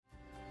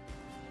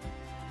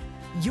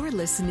You're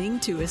listening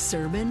to a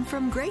sermon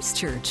from Grace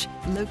Church,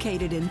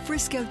 located in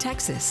Frisco,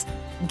 Texas.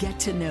 Get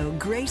to know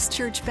Grace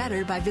Church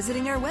better by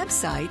visiting our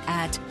website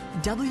at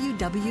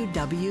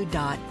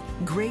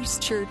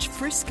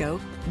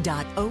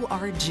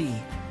www.gracechurchfrisco.org.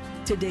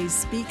 Today's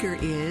speaker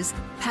is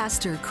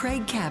Pastor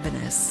Craig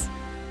Cabaniss.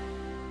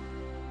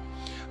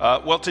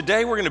 Well,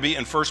 today we're going to be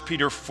in 1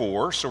 Peter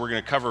 4, so we're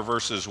going to cover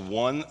verses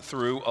 1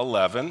 through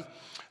 11,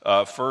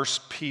 1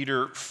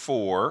 Peter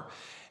 4.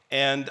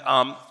 And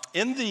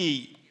in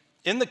the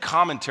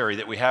commentary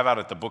that we have out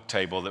at the book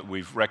table that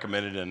we've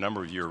recommended a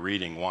number of you are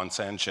reading, Juan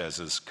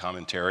Sanchez's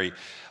commentary,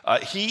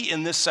 he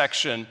in this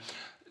section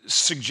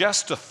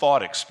suggests a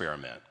thought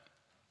experiment.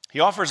 He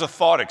offers a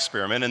thought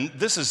experiment, and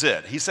this is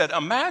it. He said,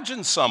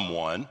 imagine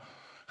someone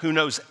who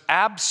knows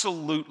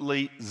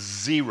absolutely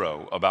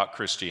zero about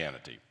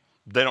Christianity.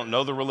 They don't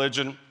know the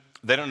religion.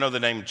 They don't know the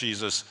name of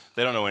Jesus.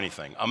 They don't know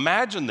anything.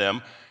 Imagine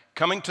them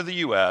coming to the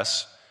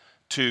U.S.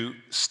 to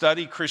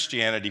study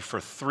Christianity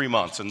for 3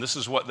 months, and this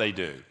is what they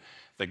do.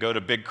 They go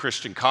to big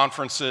Christian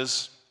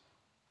conferences.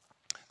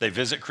 They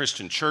visit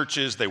Christian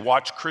churches. They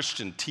watch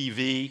Christian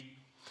TV.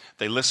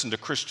 They listen to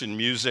Christian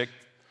music.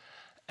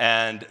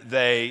 And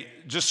they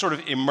just sort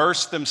of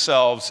immerse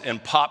themselves in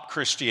pop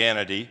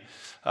Christianity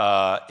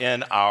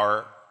in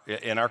our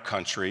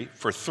country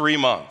for 3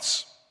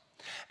 months.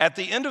 At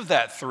the end of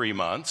that 3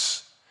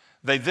 months,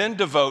 they then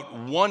devote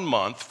 1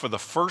 month for the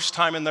first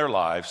time in their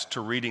lives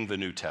to reading the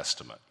New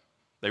Testament.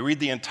 They read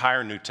the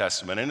entire New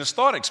Testament. And his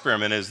thought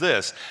experiment is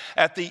this.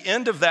 At the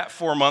end of that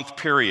 4-month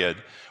period,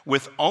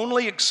 with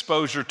only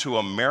exposure to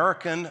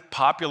American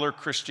popular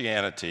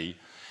Christianity,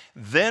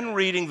 then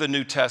reading the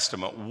New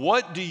Testament,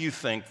 what do you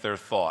think their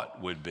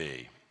thought would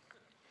be?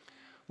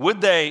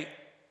 Would they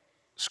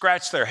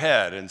scratch their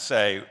head and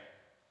say,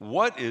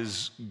 what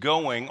is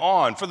going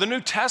on? For the New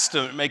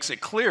Testament makes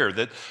it clear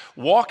that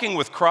walking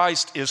with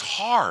Christ is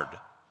hard,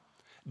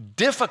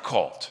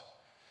 difficult,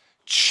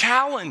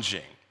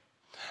 challenging.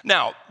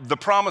 Now, the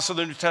promise of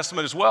the New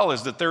Testament as well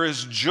is that there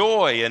is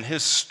joy in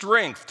his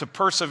strength to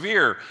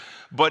persevere,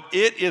 but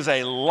it is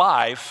a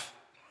life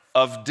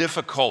of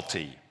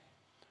difficulty.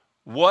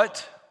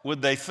 What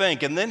would they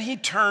think? And then he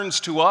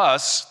turns to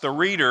us, the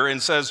reader, and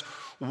says,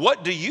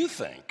 what do you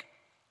think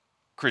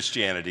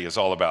Christianity is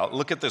all about?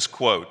 Look at this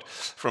quote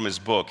from his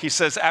book. He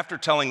says, after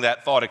telling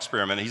that thought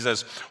experiment, he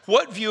says,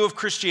 what view of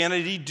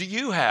Christianity do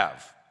you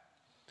have?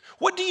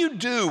 What do you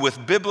do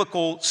with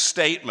biblical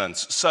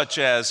statements such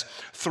as,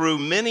 through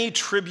many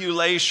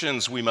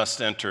tribulations we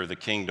must enter the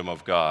kingdom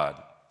of God,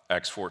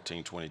 Acts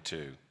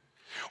 14:22,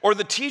 or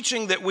the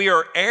teaching that we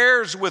are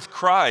heirs with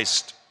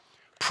Christ,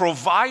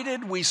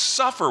 provided we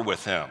suffer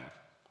with him,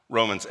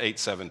 Romans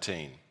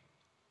 8:17.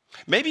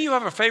 Maybe you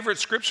have a favorite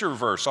scripture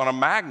verse on a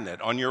magnet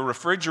on your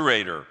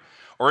refrigerator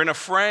or in a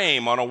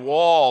frame on a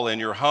wall in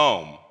your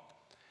home,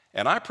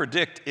 and I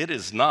predict it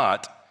is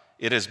not.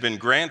 It has been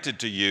granted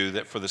to you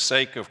that for the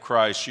sake of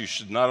Christ, you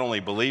should not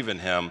only believe in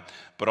him,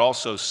 but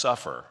also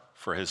suffer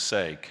for his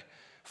sake.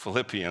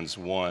 Philippians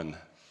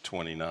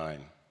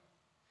 1:29.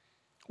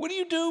 What do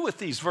you do with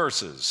these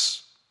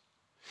verses?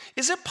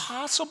 Is it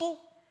possible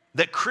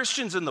that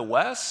Christians in the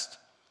West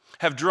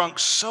have drunk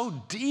so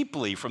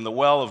deeply from the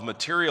well of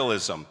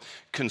materialism,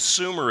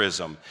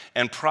 consumerism,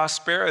 and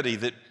prosperity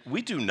that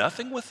we do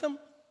nothing with them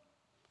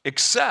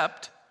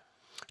except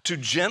to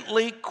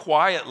gently,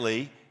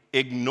 quietly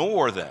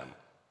ignore them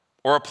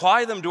or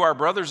apply them to our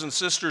brothers and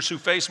sisters who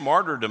face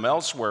martyrdom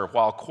elsewhere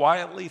while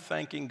quietly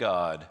thanking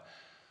God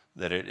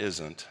that it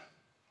isn't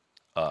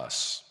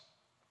us?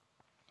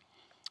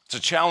 It's a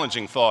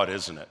challenging thought,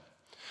 isn't it?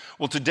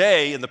 Well,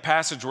 today in the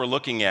passage we're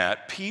looking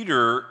at,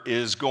 Peter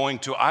is going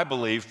to, I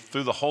believe,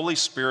 through the Holy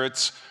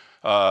Spirit's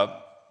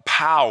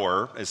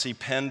power as he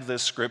penned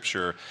this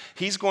scripture,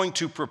 he's going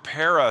to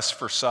prepare us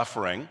for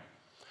suffering.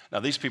 Now,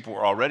 these people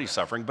were already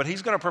suffering, but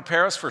he's going to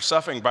prepare us for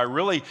suffering by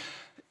really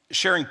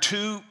sharing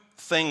two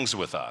things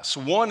with us.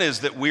 One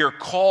is that we are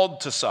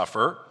called to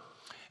suffer,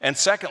 and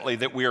secondly,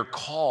 that we are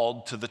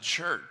called to the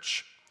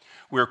church.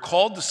 We are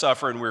called to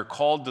suffer and we are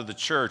called to the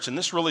church, and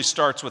this really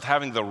starts with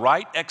having the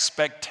right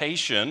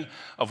expectation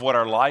of what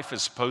our life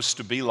is supposed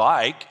to be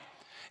like,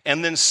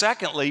 and then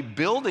secondly,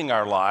 building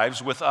our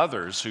lives with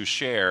others who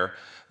share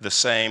the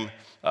same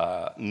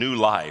new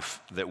life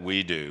that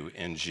we do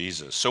in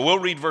Jesus. So we'll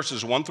read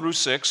verses 1 through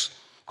 6,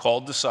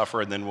 called to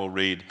suffer, and then we'll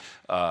read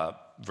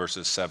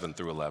verses 7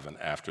 through 11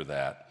 after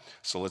that.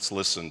 So let's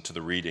listen to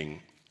the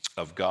reading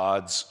of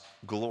God's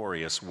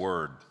glorious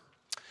word.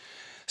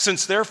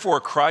 Since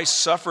therefore Christ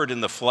suffered in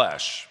the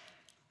flesh,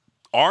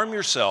 arm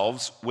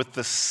yourselves with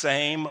the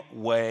same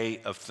way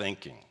of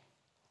thinking.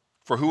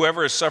 For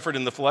whoever has suffered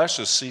in the flesh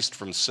has ceased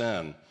from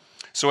sin,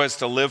 so as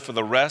to live for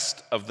the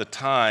rest of the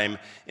time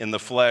in the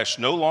flesh,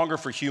 no longer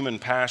for human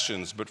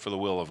passions, but for the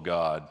will of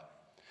God.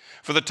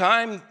 For the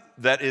time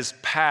that is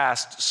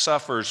past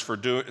suffices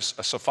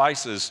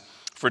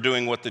for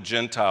doing what the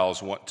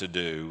Gentiles want to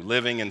do,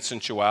 living in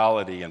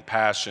sensuality and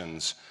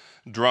passions,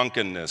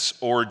 drunkenness,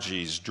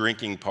 orgies,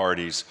 drinking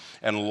parties,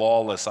 and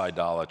lawless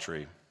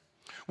idolatry.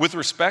 With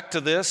respect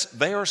to this,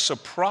 they are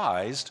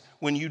surprised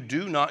when you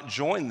do not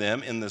join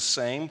them in the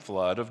same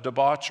flood of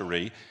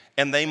debauchery,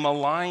 and they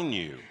malign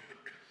you.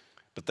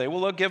 But they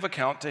will give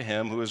account to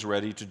him who is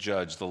ready to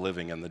judge the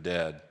living and the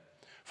dead.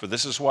 For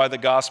this is why the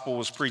gospel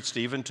was preached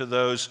even to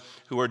those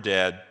who are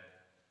dead,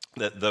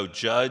 that though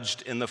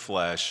judged in the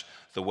flesh,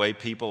 the way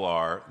people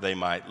are, they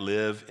might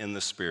live in the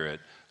spirit,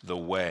 the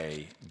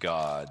way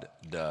God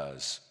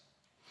does.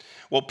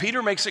 Well,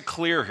 Peter makes it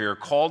clear here,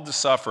 called to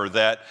suffer,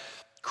 that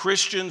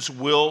Christians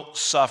will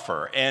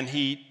suffer, and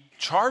he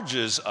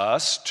charges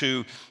us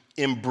to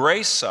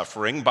embrace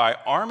suffering by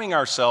arming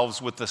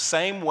ourselves with the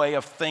same way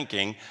of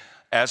thinking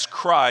as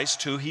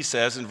Christ, who he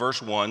says in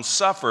verse 1,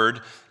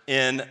 suffered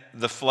in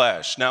the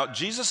flesh. Now,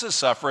 Jesus'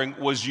 suffering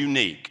was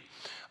unique.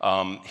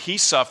 He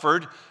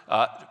suffered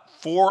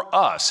for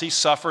us. He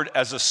suffered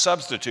as a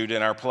substitute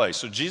in our place.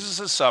 So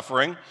Jesus'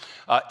 suffering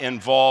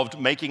involved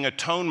making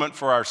atonement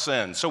for our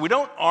sins. So we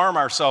don't arm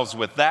ourselves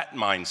with that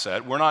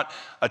mindset. We're not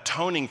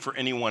atoning for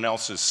anyone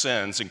else's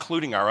sins,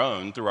 including our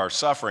own, through our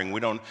suffering.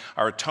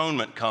 Our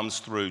atonement comes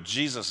through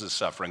Jesus'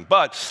 suffering.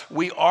 But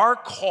we are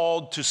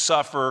called to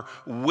suffer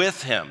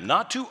with him,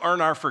 not to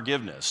earn our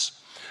forgiveness,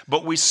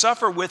 but we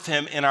suffer with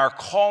him in our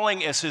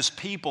calling as his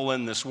people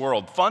in this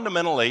world.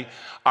 Fundamentally,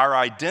 our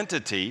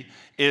identity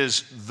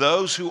is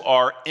those who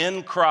are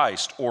in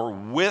Christ or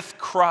with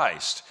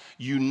Christ,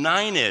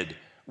 united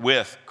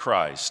with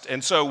Christ.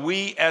 And so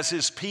we as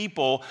his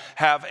people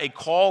have a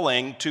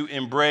calling to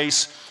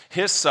embrace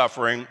his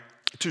suffering,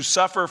 to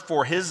suffer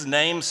for his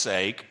name's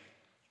sake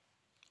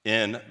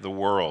in the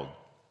world.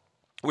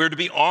 We're to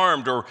be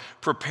armed or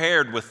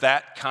prepared with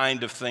that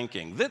kind of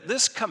thinking.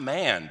 This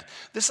command,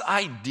 this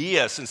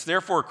idea, since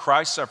therefore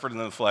Christ suffered in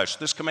the flesh,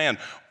 this command,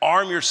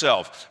 arm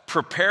yourself,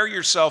 prepare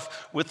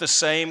yourself with the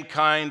same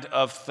kind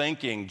of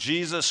thinking.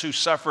 Jesus who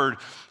suffered,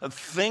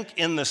 think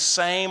in the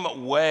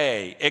same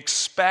way,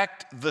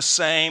 expect the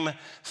same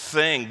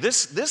thing.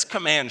 This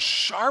command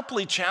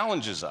sharply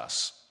challenges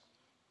us.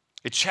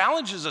 It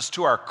challenges us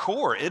to our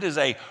core. It is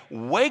a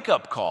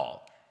wake-up call.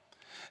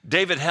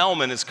 David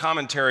Helm, in his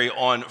commentary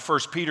on 1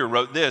 Peter,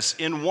 wrote this: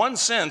 in one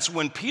sense,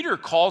 when Peter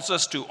calls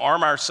us to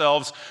arm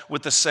ourselves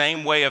with the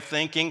same way of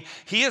thinking,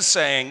 he is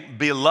saying,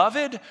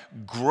 beloved,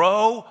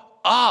 grow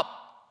up.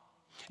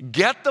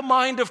 Get the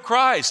mind of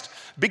Christ.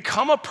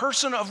 Become a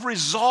person of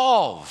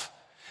resolve.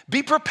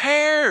 Be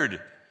prepared.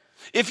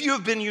 If you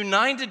have been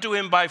united to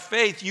him by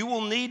faith, you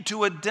will need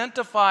to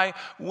identify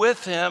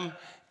with him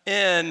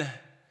in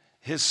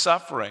his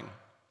suffering.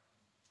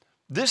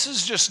 This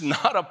is just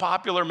not a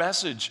popular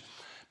message.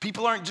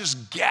 People aren't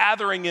just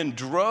gathering in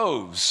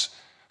droves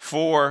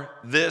for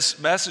this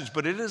message,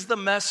 but it is the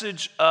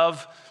message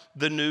of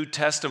the New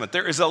Testament.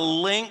 There is a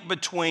link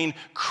between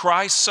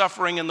Christ's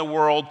suffering in the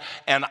world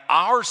and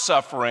our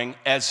suffering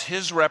as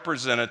his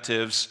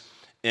representatives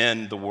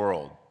in the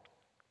world.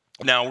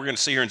 Now, we're going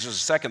to see here in just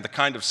a second the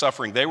kind of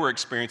suffering they were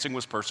experiencing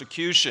was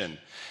persecution.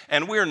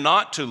 And we're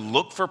not to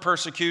look for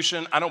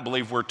persecution. I don't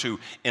believe we're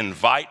to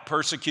invite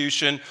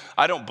persecution.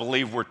 I don't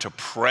believe we're to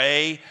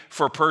pray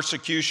for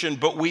persecution,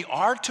 but we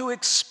are to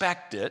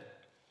expect it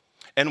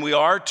and we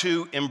are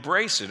to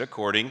embrace it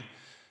according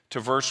to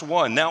verse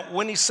 1. Now,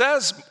 when he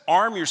says,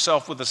 arm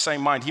yourself with the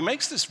same mind, he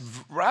makes this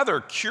rather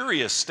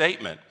curious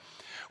statement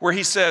where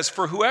he says,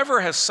 for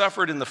whoever has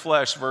suffered in the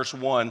flesh, verse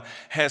 1,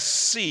 has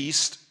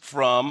ceased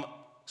from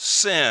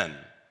sin.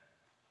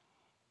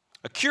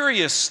 A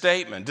curious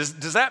statement.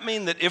 Does that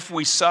mean that if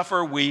we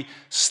suffer, we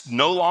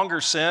no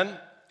longer sin?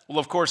 Well,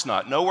 of course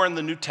not. Nowhere in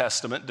the New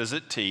Testament does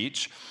it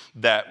teach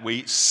that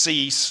we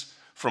cease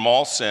from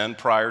all sin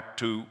prior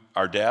to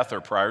our death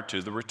or prior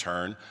to the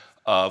return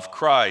of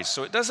Christ.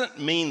 So it doesn't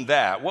mean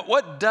that.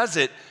 What does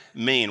it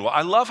mean? Well,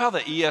 I love how the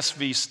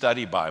ESV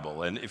Study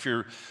Bible, and if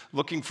you're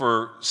looking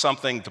for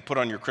something to put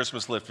on your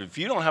Christmas list, if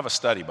you don't have a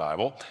study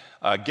Bible,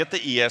 get the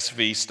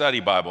ESV Study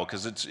Bible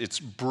because it's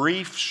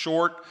brief,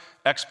 short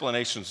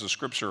explanations of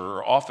Scripture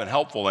are often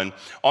helpful. And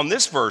on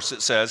this verse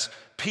it says,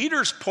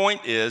 Peter's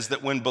point is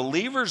that when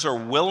believers are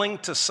willing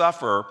to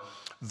suffer,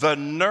 the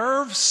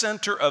nerve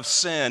center of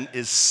sin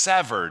is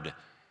severed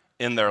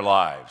in their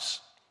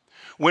lives.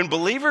 When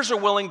believers are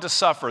willing to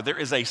suffer, there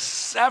is a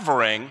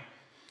severing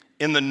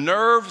in the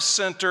nerve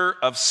center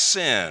of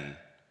sin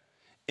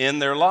in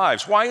their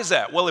lives. Why is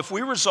that? Well, if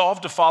we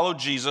resolve to follow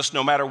Jesus,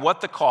 no matter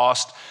what the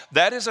cost,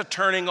 that is a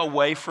turning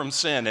away from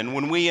sin. And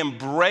when we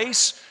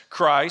embrace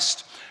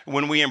Christ,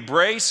 when we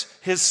embrace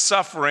his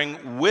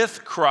suffering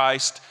with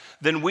Christ,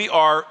 then we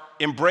are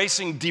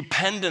embracing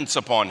dependence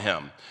upon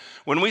him.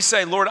 When we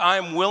say, Lord, I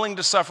am willing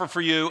to suffer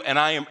for you, and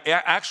I am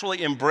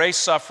actually embrace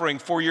suffering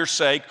for your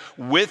sake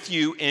with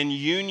you, in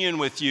union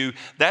with you,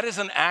 that is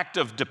an act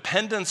of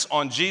dependence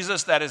on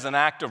Jesus. That is an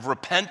act of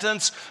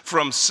repentance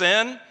from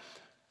sin.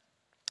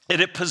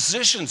 And it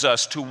positions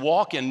us to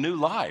walk in new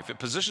life. It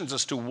positions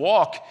us to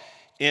walk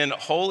in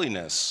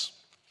holiness.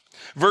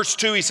 Verse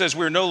 2, he says,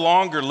 we're no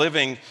longer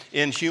living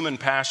in human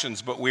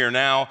passions, but we are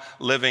now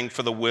living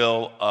for the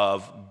will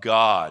of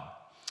God.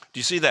 Do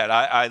you see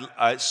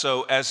that?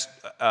 So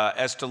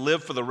as to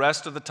live for the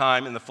rest of the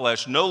time in the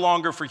flesh, no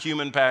longer for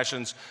human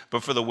passions,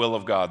 but for the will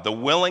of God. The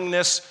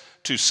willingness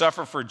to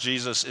suffer for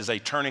Jesus is a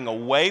turning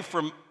away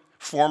from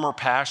former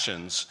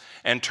passions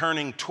and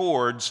turning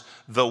towards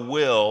the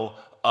will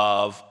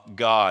of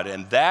God.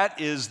 And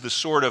that is the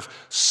sort of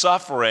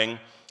suffering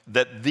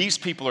that these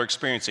people are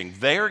experiencing.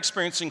 They are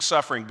experiencing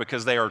suffering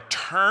because they are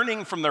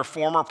turning from their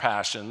former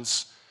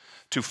passions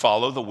to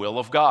follow the will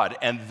of God.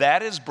 And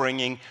that is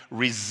bringing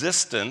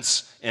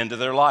resistance into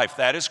their life.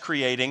 That is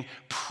creating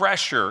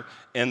pressure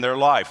in their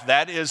life.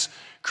 That is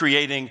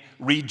creating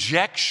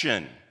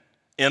rejection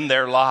in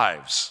their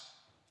lives.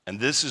 And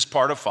this is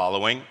part of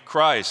following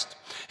Christ.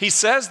 He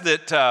says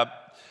that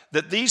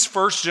these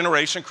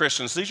first-generation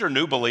Christians, these are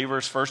new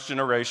believers,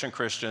 first-generation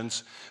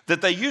Christians,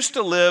 that they used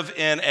to live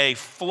in a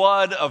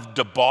flood of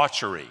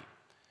debauchery,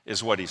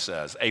 is what he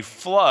says. A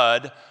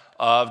flood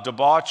of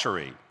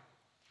debauchery.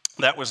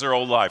 That was their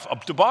old life.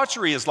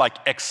 Debauchery is like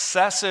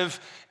excessive,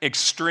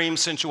 extreme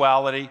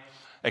sensuality,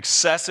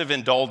 excessive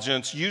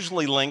indulgence,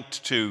 usually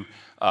linked to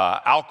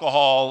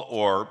alcohol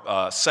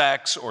or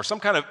sex or some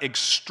kind of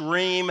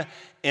extreme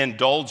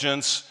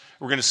indulgence.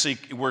 We're going to see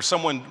where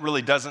someone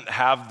really doesn't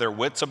have their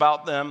wits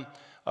about them,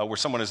 where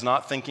someone is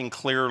not thinking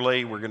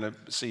clearly. We're going to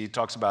see he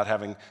talks about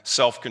having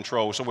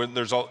self-control. So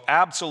there's an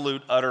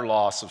absolute, utter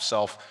loss of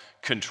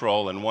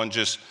self-control, and one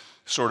just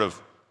sort of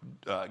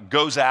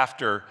goes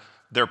after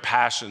their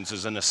passions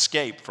as an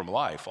escape from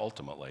life,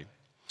 ultimately.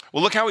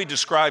 Well, look how he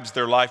describes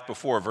their life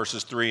before,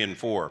 verses 3 and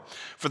 4.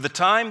 For the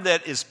time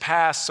that is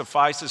past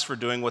suffices for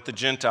doing what the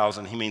Gentiles,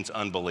 and he means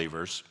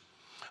unbelievers,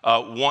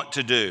 want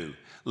to do.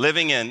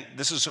 Living in,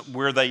 this is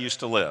where they used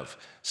to live,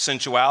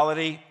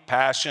 sensuality,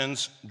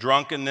 passions,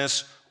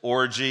 drunkenness,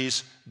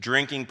 orgies,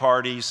 drinking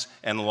parties,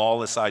 and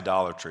lawless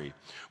idolatry.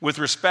 With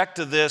respect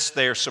to this,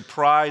 they are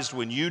surprised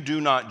when you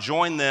do not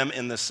join them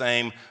in the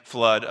same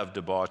flood of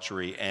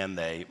debauchery, and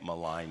they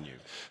malign you.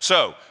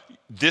 So,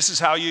 this is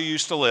how you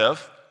used to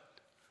live,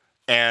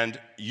 and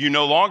you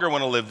no longer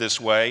want to live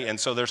this way, and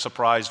so they're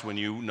surprised when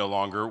you no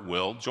longer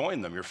will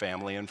join them, your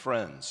family and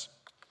friends.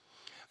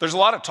 There's a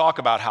lot of talk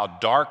about how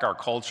dark our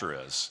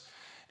culture is,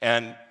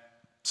 and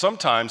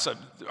sometimes,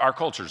 our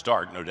culture is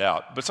dark, no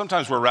doubt, but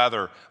sometimes we're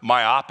rather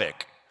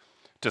myopic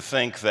to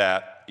think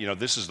that,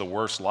 this is the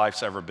worst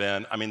life's ever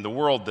been. I mean, the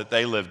world that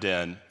they lived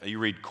in, you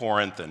read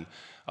Corinth, and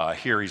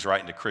here he's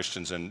writing to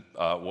Christians in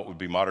what would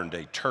be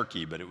modern-day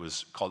Turkey, but it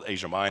was called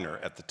Asia Minor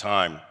at the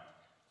time.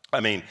 I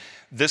mean,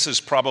 this is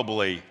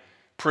probably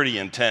pretty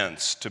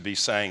intense to be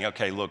saying,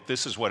 okay, look,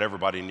 this is what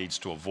everybody needs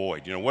to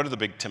avoid. What are the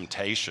big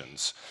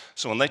temptations?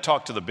 So when they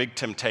talk to the big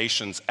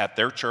temptations at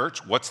their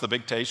church, what's the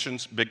big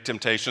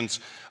temptations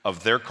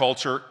of their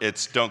culture?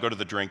 It's don't go to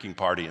the drinking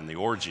party and the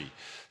orgy.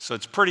 So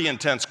it's pretty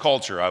intense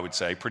culture, I would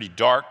say, pretty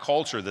dark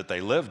culture that they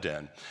lived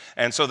in.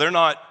 And so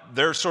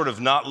they're sort of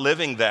not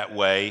living that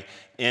way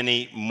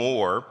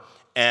anymore.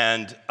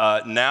 And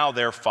now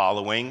they're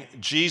following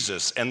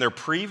Jesus. And their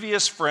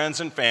previous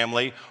friends and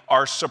family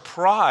are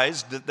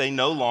surprised that they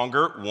no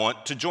longer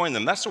want to join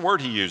them. That's the word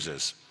he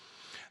uses.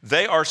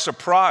 They are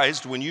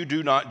surprised when you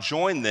do not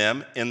join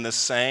them in the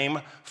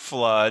same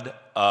flood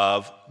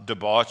of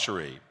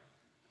debauchery.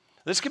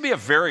 This can be a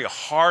very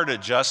hard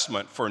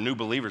adjustment for new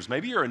believers.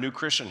 Maybe you're a new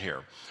Christian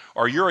here,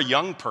 or you're a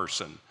young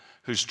person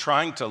who's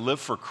trying to live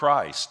for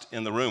Christ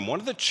in the room. One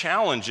of the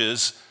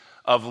challenges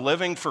of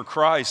living for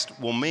Christ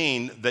will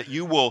mean that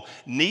you will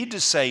need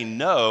to say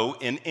no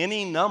in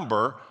any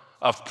number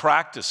of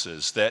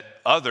practices that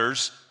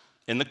others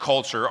in the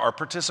culture are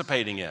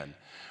participating in.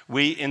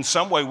 In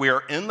some way, we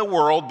are in the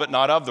world, but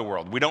not of the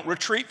world. We don't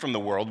retreat from the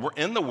world. We're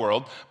in the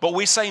world, but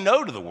we say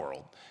no to the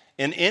world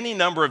in any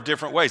number of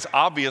different ways.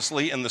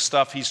 Obviously, in the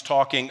stuff he's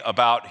talking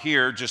about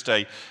here, just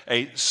a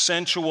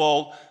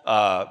sensual,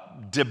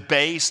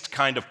 debased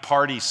kind of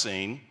party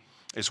scene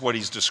is what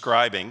he's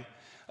describing.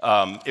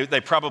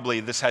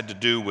 This had to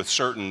do with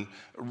certain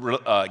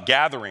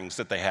gatherings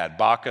that they had,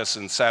 Bacchus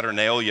and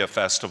Saturnalia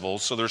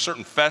festivals. So there are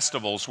certain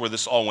festivals where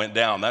this all went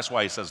down. That's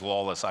why he says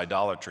lawless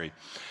idolatry.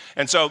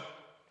 And so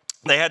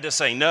they had to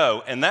say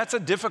no, and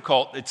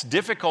it's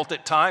difficult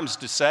at times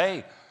to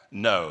say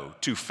no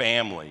to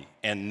family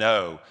and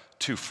no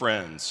to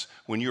friends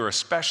when you're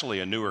especially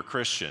a newer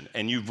Christian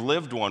and you've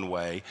lived one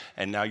way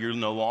and now you're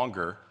no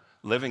longer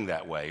living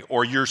that way.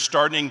 Or you're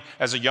starting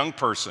as a young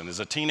person, as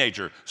a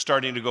teenager,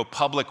 starting to go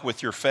public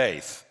with your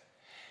faith.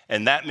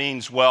 And that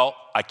means, well,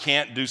 I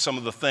can't do some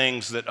of the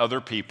things that other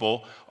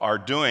people are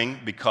doing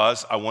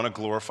because I want to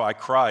glorify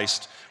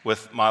Christ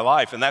with my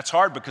life. And that's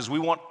hard because we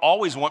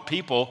always want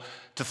people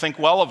to think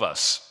well of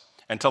us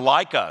and to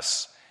like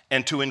us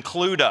and to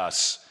include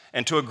us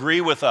and to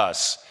agree with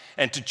us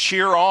and to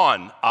cheer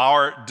on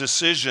our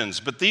decisions.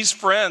 But these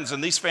friends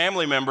and these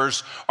family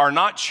members are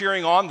not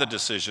cheering on the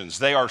decisions.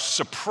 They are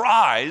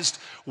surprised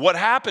what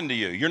happened to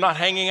you. You're not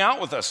hanging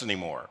out with us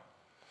anymore.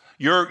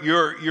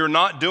 You're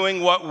not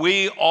doing what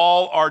we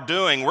all are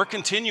doing. We're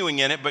continuing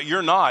in it, but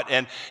you're not.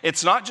 And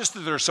it's not just that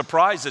they're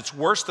surprised, it's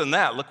worse than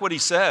that. Look what he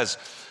says.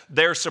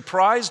 They're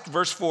surprised,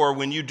 verse 4,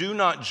 when you do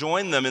not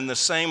join them in the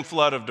same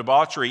flood of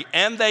debauchery,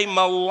 and they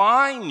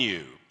malign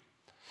you.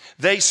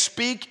 They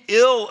speak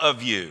ill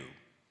of you.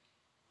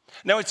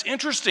 Now, it's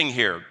interesting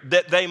here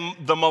that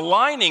the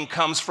maligning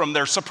comes from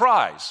their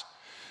surprise.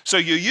 So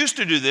you used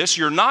to do this,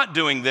 you're not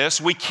doing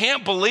this, we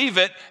can't believe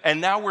it,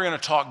 and now we're going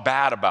to talk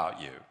bad about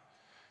you.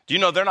 Do you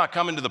know they're not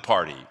coming to the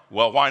party?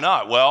 Well, why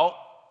not? Well,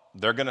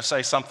 they're going to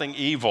say something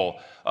evil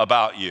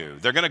about you.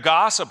 They're going to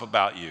gossip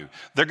about you.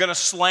 They're going to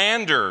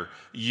slander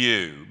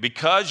you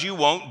because you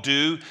won't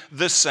do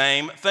the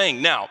same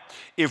thing. Now,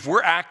 if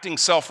we're acting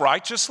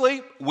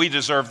self-righteously, we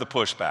deserve the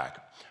pushback.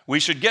 We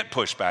should get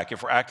pushback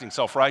if we're acting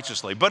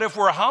self-righteously. But if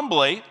we're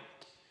humbly,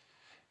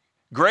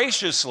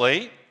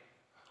 graciously,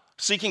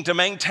 seeking to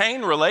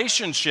maintain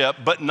relationship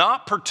but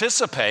not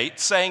participate,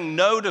 saying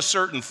no to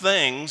certain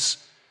things,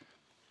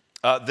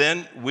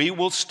 then we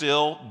will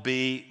still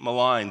be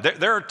maligned.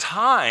 There are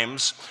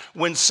times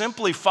when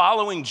simply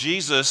following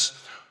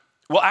Jesus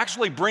will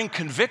actually bring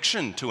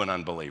conviction to an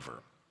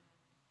unbeliever.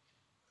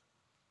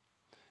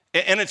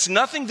 And it's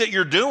nothing that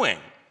you're doing.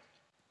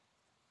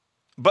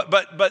 But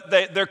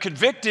they're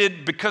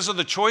convicted because of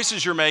the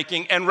choices you're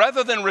making, and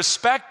rather than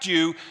respect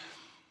you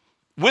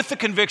with the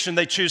conviction,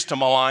 they choose to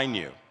malign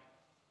you.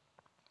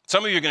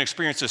 Some of you are going to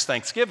experience this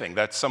Thanksgiving.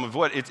 That's some of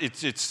what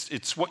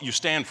it's what you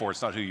stand for.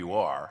 It's not who you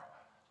are.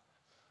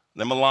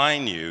 They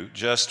malign you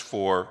just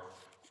for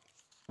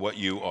what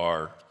you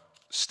are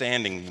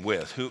standing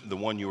with, the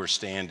one you are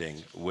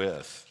standing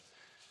with,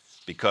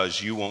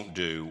 because you won't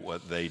do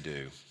what they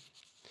do.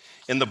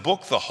 In the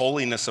book, The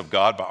Holiness of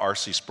God by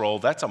R.C. Sproul,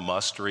 that's a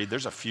must read.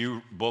 There's a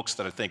few books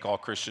that I think all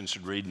Christians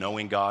should read.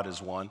 Knowing God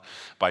is one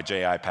by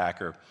J.I.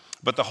 Packer.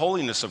 But The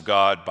Holiness of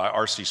God by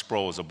R.C.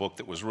 Sproul is a book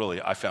that was really,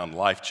 I found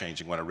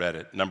life-changing when I read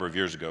it a number of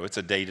years ago. It's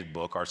a dated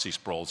book. R.C.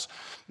 Sproul's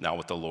now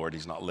with the Lord.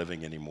 He's not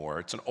living anymore.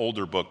 It's an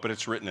older book, but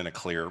it's written in a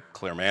clear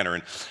manner.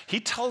 And he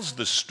tells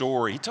a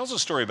story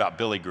about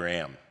Billy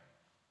Graham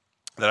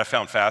that I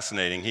found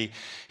fascinating.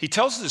 He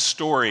tells this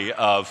story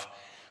of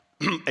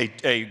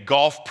a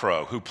golf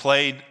pro who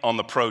played on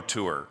the pro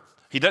tour.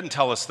 He doesn't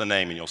tell us the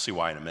name, and you'll see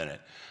why in a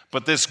minute.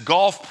 But this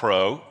golf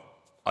pro,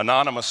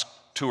 anonymous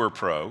touring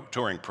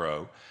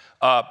pro,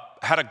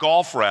 had a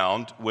golf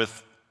round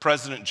with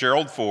President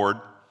Gerald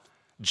Ford,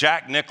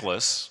 Jack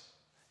Nicklaus,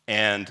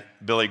 and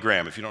Billy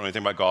Graham. If you don't know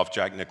anything about golf,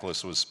 Jack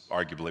Nicklaus was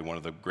arguably one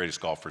of the greatest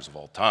golfers of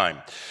all time.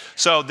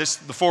 So the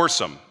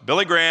foursome,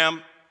 Billy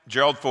Graham,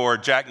 Gerald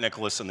Ford, Jack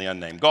Nicklaus, and the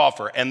unnamed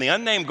golfer. And the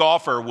unnamed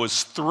golfer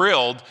was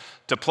thrilled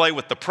to play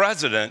with the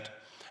president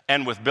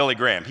and with Billy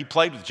Graham. He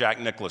played with Jack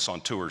Nicklaus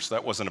on tours, so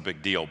that wasn't a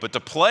big deal. But to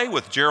play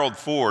with Gerald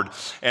Ford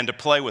and to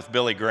play with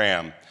Billy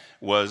Graham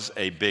was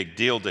a big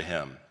deal to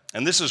him.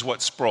 And this is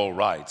what Sproul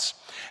writes.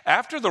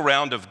 After the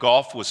round of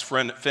golf was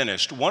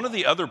finished, one of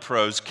the other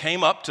pros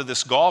came up to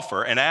this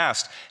golfer and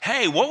asked,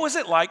 "Hey, what was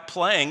it like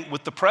playing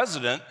with the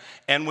president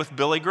and with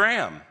Billy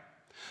Graham?"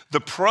 The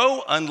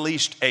pro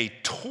unleashed a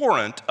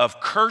torrent of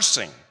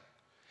cursing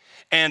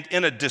and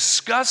in a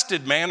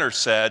disgusted manner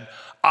said,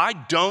 "I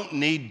don't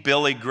need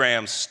Billy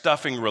Graham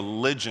stuffing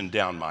religion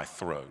down my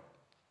throat."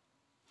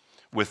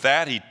 With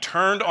that, he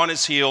turned on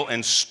his heel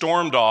and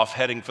stormed off,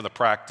 heading for the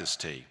practice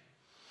tee.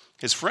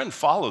 His friend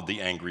followed the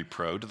angry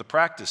pro to the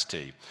practice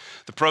tee.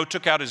 The pro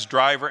took out his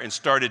driver and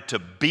started to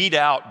beat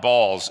out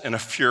balls in a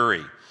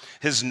fury.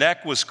 His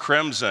neck was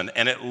crimson,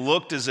 and it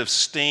looked as if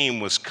steam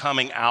was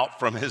coming out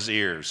from his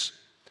ears.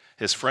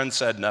 His friend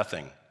said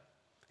nothing.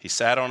 He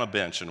sat on a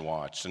bench and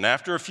watched. And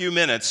after a few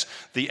minutes,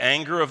 the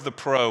anger of the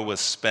pro was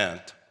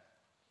spent.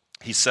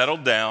 He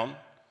settled down.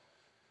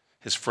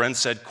 His friend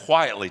said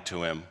quietly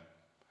to him,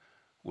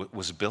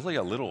 "Was Billy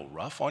a little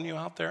rough on you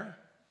out there?"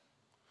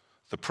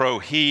 The pro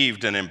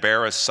heaved an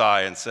embarrassed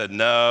sigh and said,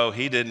 "No,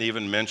 he didn't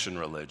even mention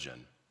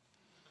religion.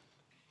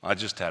 I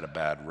just had a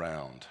bad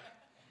round."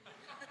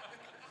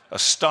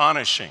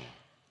 Astonishing.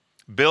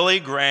 Billy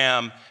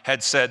Graham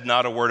had said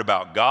not a word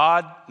about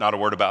God, not a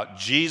word about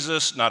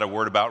Jesus, not a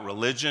word about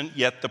religion,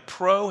 yet the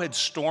pro had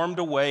stormed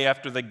away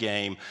after the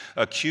game,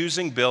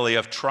 accusing Billy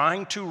of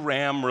trying to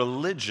ram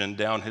religion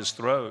down his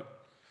throat.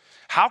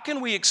 How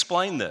can we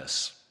explain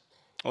this?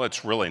 Well,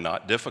 it's really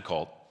not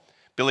difficult.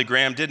 Billy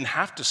Graham didn't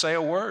have to say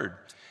a word.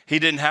 He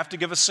didn't have to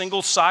give a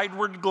single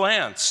sideward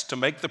glance to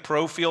make the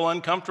pro feel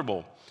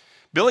uncomfortable.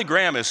 Billy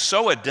Graham is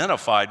so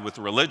identified with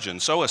religion,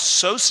 so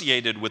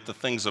associated with the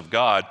things of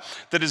God,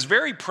 that his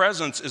very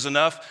presence is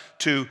enough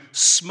to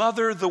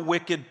smother the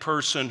wicked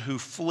person who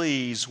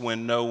flees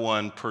when no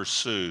one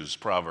pursues,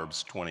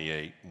 Proverbs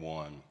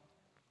 28:1.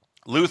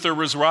 Luther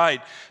was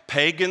right.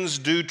 Pagans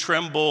do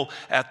tremble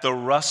at the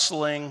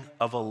rustling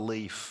of a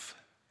leaf.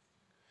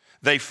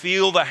 They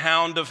feel the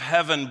hound of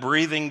heaven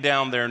breathing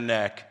down their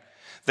neck.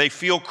 They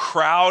feel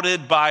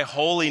crowded by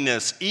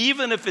holiness,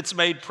 even if it's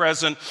made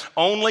present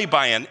only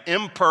by an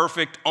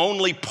imperfect,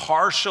 only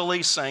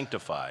partially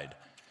sanctified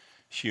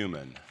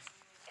human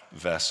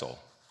vessel.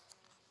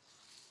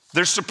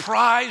 They're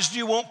surprised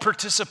you won't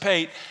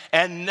participate,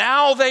 and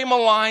now they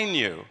malign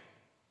you.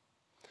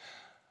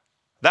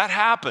 That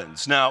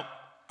happens. Now,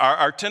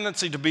 our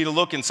tendency to be to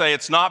look and say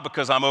it's not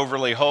because I'm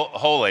overly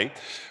holy.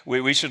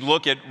 We should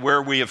look at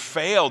where we have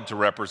failed to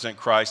represent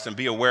Christ and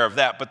be aware of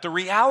that. But the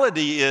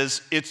reality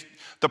is,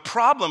 the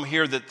problem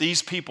here that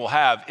these people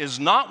have is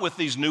not with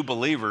these new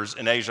believers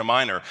in Asia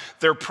Minor.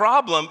 Their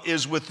problem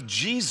is with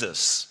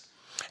Jesus.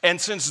 And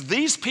since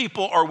these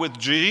people are with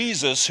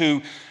Jesus,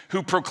 who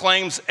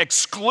proclaims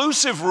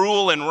exclusive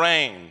rule and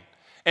reign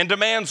and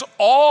demands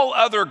all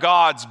other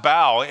gods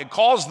bow, it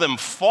calls them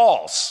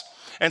false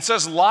and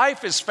says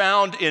life is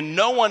found in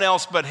no one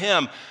else but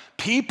him,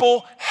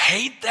 people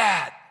hate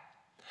that.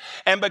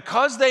 And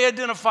because they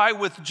identify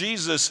with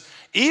Jesus,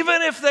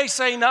 even if they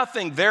say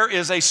nothing, there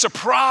is a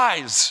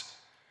surprise.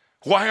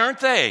 Why aren't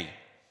they?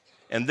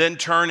 And then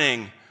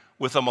turning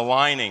with a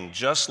maligning,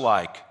 just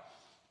like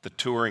the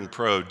touring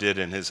pro did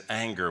in his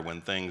anger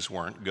when things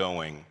weren't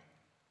going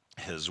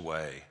his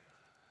way.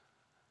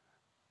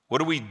 What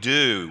do we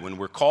do when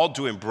we're called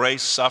to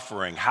embrace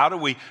suffering? How do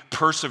we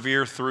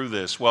persevere through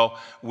this? Well,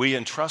 we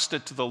entrust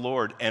it to the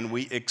Lord and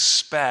we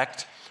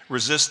expect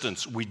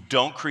resistance. We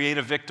don't create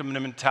a victim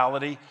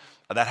mentality.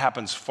 That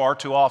happens far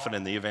too often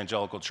in the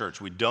evangelical church.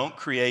 We don't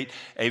create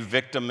a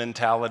victim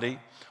mentality.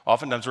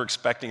 Oftentimes we're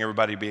expecting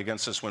everybody to be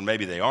against us when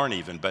maybe they aren't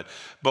even,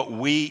 but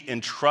we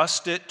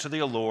entrust it to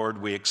the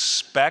Lord. We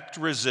expect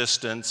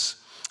resistance,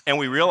 and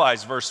we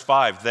realize, verse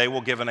 5, they will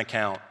give an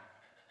account.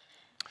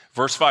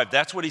 Verse 5,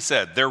 that's what he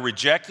said. They're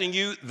rejecting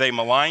you, they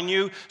malign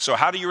you. So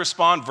how do you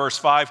respond? Verse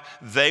 5,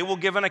 they will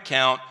give an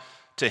account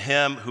to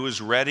him who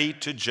is ready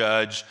to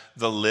judge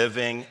the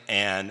living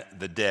and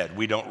the dead.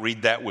 We don't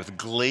read that with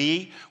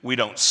glee. We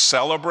don't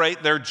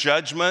celebrate their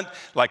judgment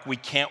like we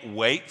can't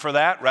wait for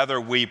that.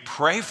 Rather, we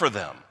pray for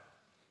them.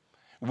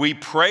 We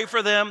pray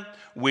for them,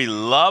 we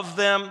love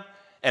them,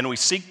 and we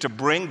seek to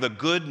bring the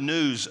good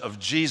news of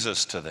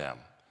Jesus to them.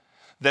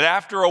 That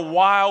after a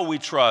while we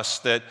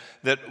trust that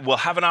we'll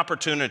have an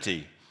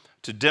opportunity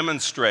to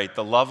demonstrate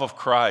the love of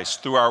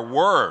Christ through our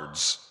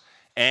words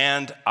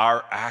and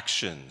our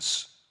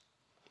actions.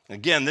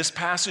 Again, this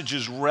passage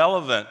is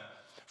relevant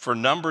for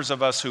numbers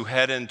of us who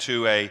head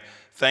into a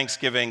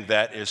Thanksgiving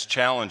that is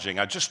challenging.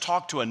 I just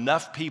talked to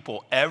enough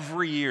people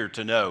every year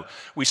to know.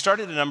 We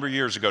started a number of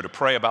years ago to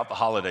pray about the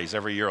holidays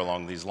every year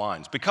along these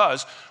lines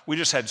because we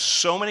just had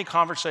so many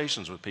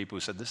conversations with people who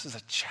said, this is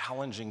a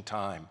challenging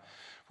time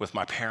with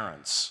my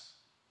parents.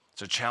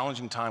 It's a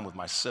challenging time with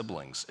my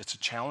siblings. It's a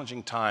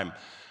challenging time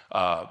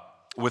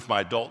with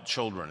my adult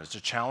children. It's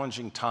a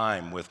challenging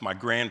time with my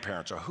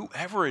grandparents or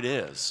whoever it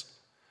is.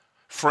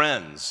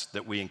 Friends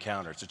that we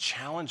encounter. It's a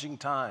challenging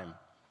time.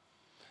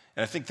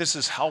 And I think this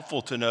is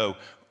helpful to know.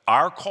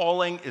 Our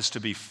calling is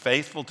to be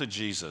faithful to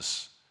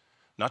Jesus,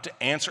 not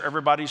to answer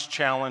everybody's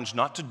challenge,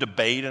 not to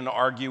debate and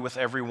argue with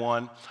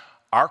everyone.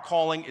 Our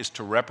calling is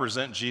to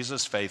represent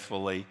Jesus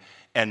faithfully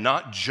and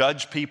not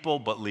judge people,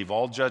 but leave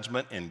all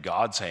judgment in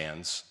God's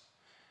hands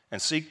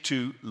and seek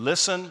to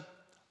listen,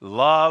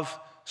 love,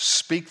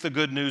 speak the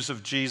good news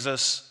of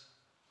Jesus,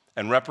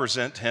 and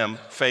represent him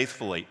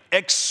faithfully,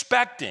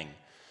 expecting,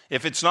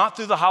 if it's not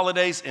through the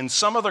holidays, in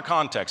some other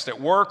context, at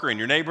work or in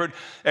your neighborhood,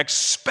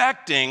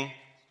 expecting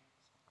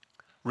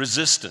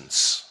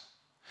resistance.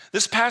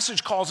 This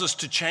passage calls us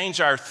to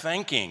change our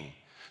thinking,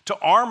 to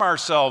arm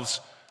ourselves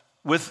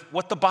with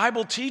what the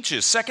Bible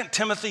teaches. 2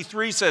 Timothy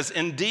 3 says,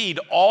 indeed,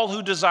 all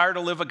who desire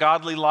to live a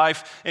godly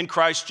life in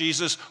Christ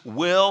Jesus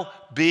will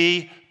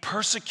be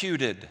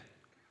persecuted.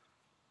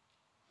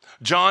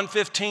 John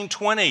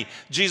 15:20,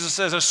 Jesus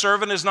says, a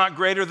servant is not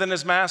greater than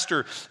his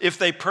master. If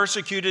they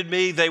persecuted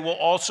me, they will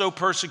also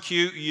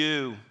persecute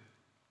you.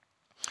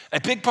 A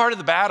big part of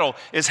the battle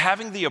is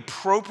having the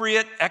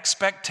appropriate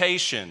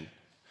expectation,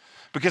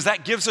 because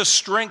that gives us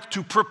strength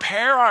to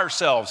prepare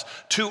ourselves,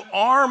 to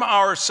arm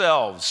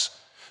ourselves,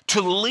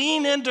 to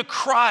lean into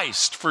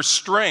Christ for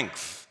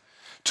strength,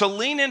 to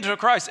lean into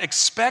Christ.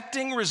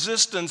 Expecting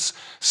resistance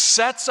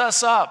sets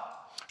us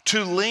up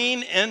to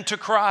lean into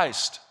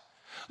Christ.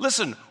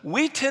 Listen,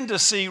 we tend to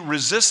see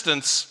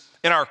resistance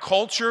in our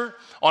culture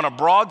on a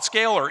broad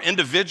scale or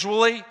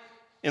individually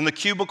in the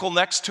cubicle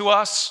next to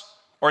us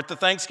or at the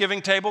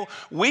Thanksgiving table.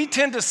 We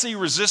tend to see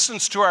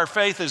resistance to our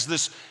faith as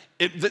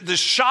this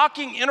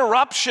shocking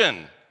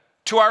interruption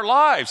to our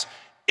lives.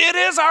 It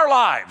is our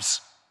lives.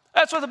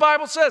 That's what the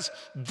Bible says.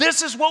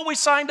 This is what we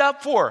signed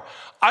up for.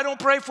 I don't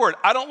pray for it.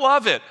 I don't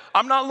love it.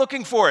 I'm not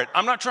looking for it.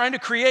 I'm not trying to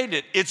create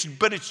it.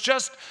 But it's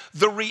just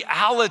the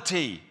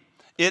reality.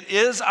 It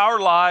is our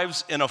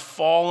lives in a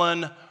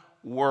fallen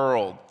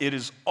world. It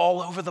is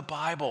all over the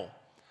Bible.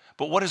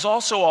 But what is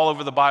also all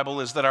over the Bible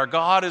is that our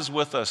God is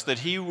with us, that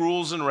he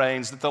rules and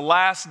reigns, that the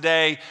last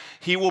day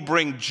he will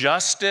bring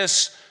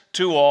justice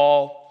to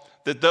all,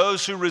 that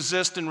those who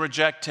resist and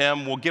reject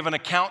him will give an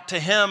account to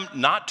him,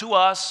 not to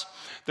us.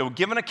 They will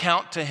give an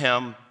account to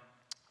him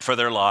for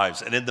their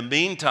lives. And in the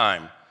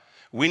meantime,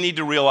 we need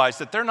to realize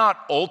that they're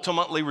not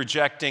ultimately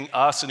rejecting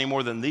us any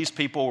more than these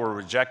people were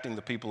rejecting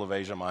the people of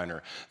Asia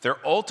Minor.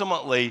 They're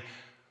ultimately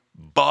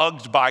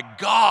bugged by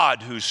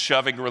God who's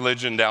shoving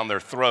religion down their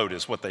throat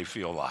is what they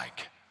feel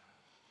like.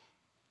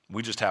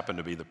 We just happen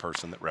to be the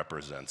person that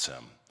represents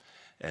him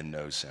and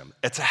knows him.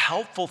 It's a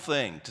helpful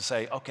thing to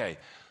say, okay,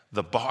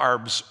 the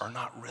barbs are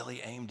not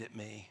really aimed at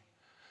me.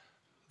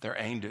 They're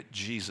aimed at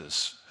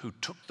Jesus, who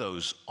took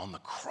those on the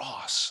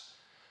cross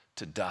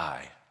to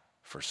die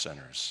for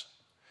sinners.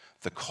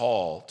 The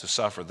call to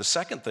suffer. The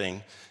second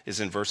thing is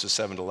in verses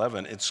 7 to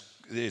 11.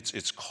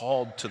 It's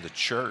called to the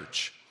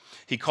church.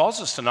 He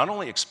calls us to not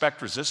only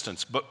expect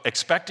resistance, but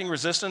expecting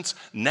resistance,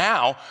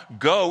 now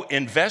go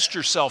invest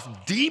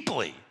yourself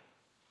deeply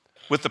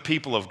with the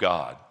people of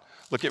God.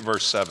 Look at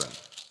verse 7.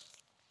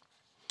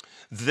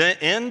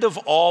 The end of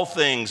all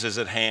things is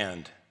at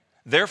hand.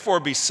 Therefore,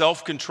 be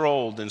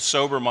self-controlled and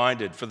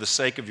sober-minded for the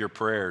sake of your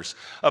prayers.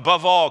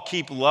 Above all,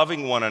 keep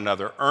loving one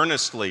another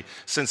earnestly,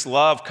 since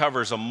love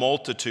covers a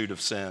multitude of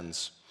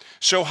sins.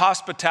 Show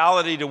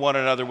hospitality to one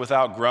another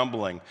without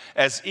grumbling.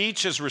 As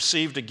each has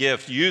received a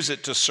gift, use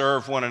it to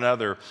serve one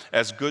another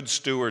as good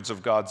stewards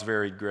of God's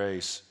varied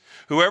grace.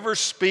 Whoever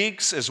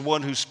speaks is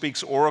one who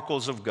speaks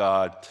oracles of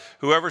God.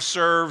 Whoever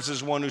serves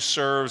is one who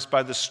serves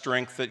by the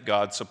strength that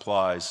God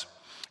supplies,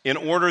 in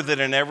order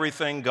that in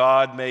everything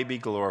God may be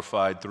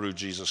glorified through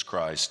Jesus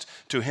Christ.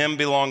 To him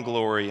belong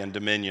glory and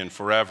dominion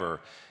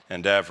forever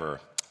and ever.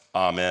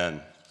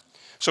 Amen.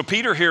 So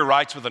Peter here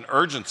writes with an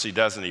urgency,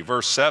 doesn't he?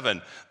 Verse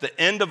 7, the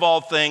end of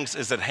all things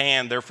is at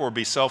hand, therefore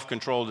be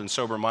self-controlled and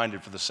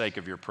sober-minded for the sake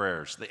of your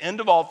prayers. The end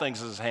of all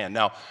things is at hand.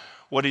 Now,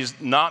 what he's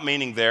not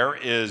meaning there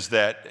is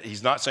that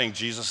he's not saying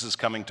Jesus is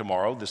coming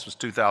tomorrow. This was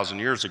 2,000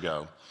 years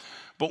ago.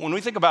 But when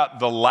we think about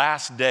the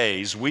last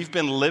days, we've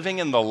been living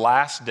in the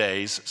last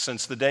days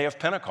since the day of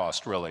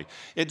Pentecost, really.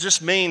 It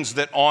just means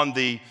that on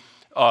the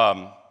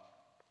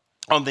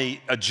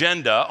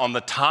agenda, on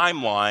the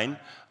timeline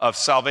of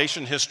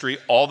salvation history,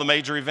 all the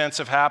major events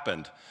have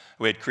happened.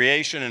 We had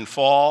creation and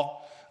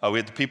fall. We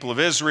had the people of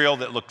Israel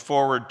that looked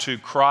forward to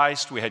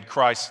Christ. We had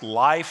Christ's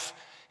life,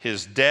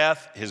 his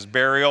death, his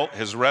burial,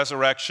 his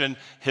resurrection,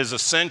 his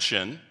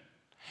ascension,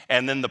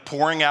 and then the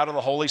pouring out of the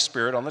Holy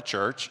Spirit on the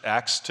church,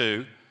 Acts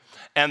 2.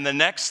 And the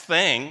next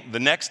thing, the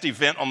next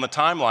event on the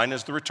timeline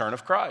is the return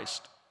of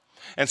Christ.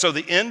 And so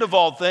the end of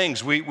all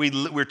things,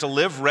 we're to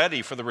live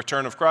ready for the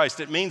return of Christ.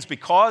 It means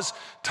because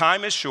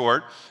time is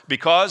short,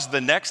 because the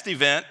next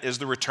event is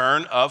the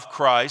return of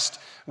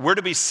Christ, we're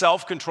to be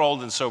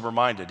self-controlled and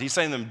sober-minded. He's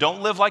saying to them,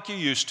 don't live like you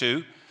used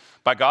to.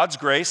 By God's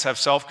grace, have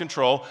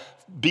self-control.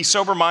 Be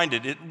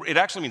sober-minded. It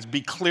actually means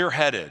be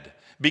clear-headed.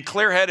 Be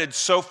clear-headed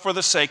so for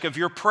the sake of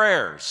your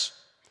prayers.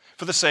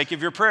 For the sake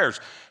of your prayers.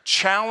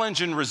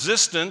 Challenge and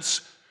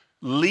resistance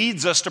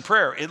leads us to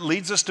prayer. It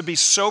leads us to be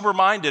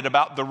sober-minded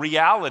about the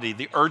reality,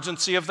 the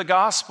urgency of the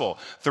gospel,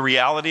 the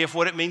reality of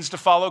what it means to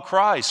follow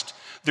Christ,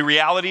 the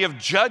reality of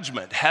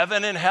judgment,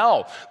 heaven and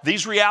hell.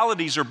 These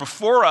realities are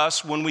before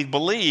us when we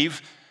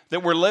believe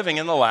that we're living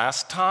in the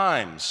last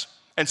times.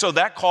 And so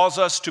that calls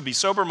us to be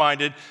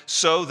sober-minded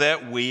so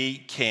that we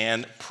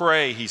can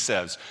pray, he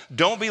says.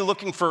 Don't be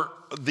looking for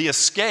the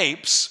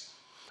escapes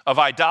of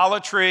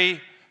idolatry,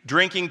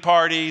 drinking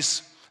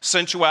parties,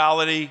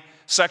 sensuality,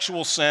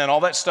 sexual sin, all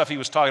that stuff he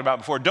was talking about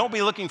before. Don't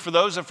be looking for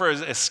those for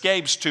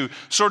escapes to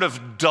sort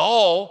of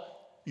dull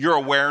your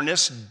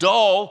awareness,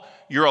 dull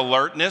your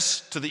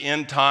alertness to the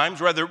end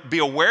times. Rather, be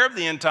aware of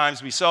the end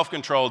times, be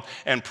self-controlled,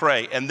 and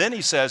pray. And then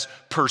he says,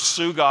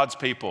 pursue God's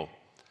people.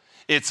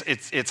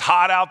 It's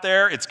hot out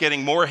there. It's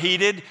getting more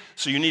heated.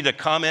 So you need to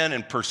come in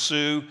and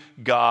pursue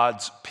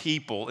God's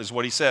people, is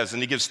what he says.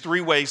 And he gives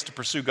 3 ways to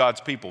pursue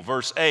God's people.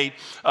 Verse 8,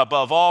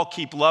 above all,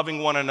 keep loving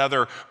one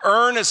another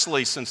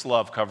earnestly, since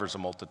love covers a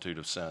multitude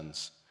of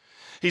sins.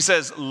 He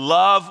says,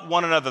 love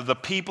one another, the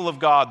people of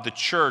God, the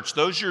church,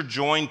 those you're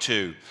joined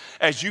to.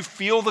 As you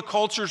feel the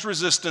culture's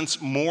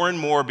resistance, more and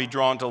more be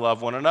drawn to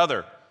love one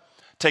another.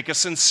 Take a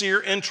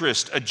sincere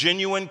interest, a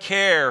genuine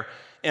care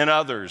in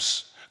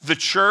others. The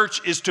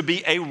church is to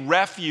be a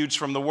refuge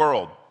from the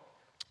world.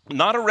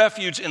 Not a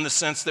refuge in the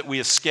sense that we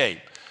escape.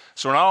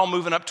 So we're not all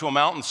moving up to a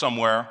mountain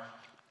somewhere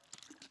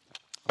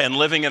and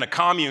living in a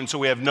commune so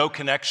we have no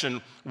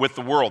connection with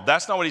the world.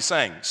 That's not what he's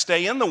saying.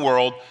 Stay in the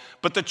world,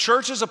 but the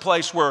church is a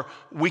place where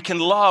we can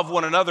love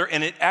one another,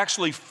 and it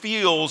actually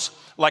feels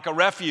like a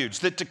refuge.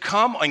 That to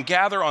come and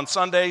gather on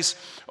Sundays,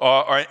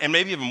 and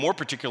maybe even more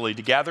particularly,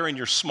 to gather in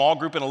your small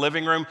group in a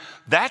living room,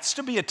 that's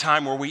to be a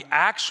time where we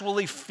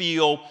actually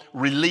feel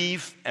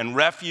relief and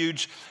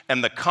refuge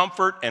and the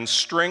comfort and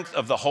strength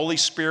of the Holy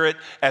Spirit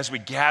as we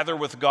gather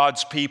with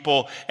God's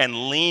people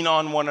and lean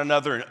on one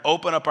another and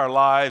open up our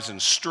lives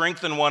and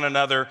strengthen one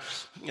another,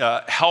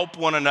 help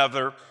one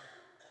another.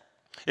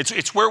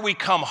 It's where we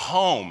come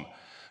home.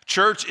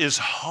 Church is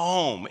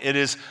home. It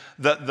is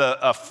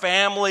a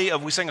family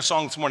of, we sang a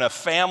song this morning, a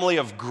family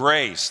of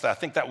grace. I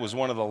think that was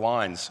one of the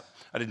lines.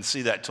 I didn't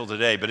see that till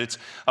today, but it's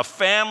a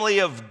family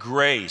of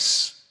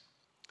grace.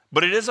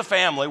 But it is a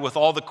family with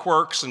all the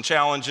quirks and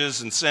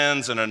challenges and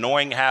sins and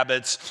annoying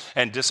habits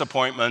and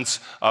disappointments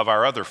of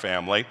our other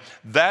family.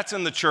 That's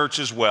in the church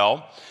as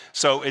well.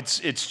 So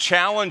it's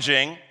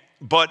challenging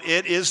but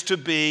it is to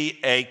be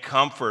a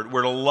comfort.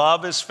 We're to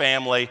love his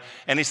family,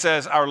 and he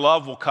says our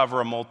love will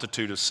cover a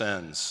multitude of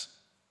sins.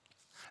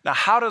 Now,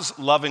 how does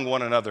loving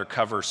one another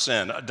cover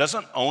sin?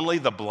 Doesn't only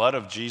the blood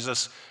of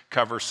Jesus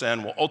cover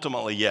sin? Well,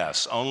 ultimately,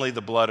 yes. Only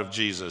the blood of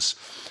Jesus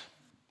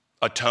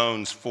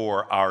atones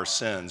for our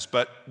sins.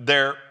 But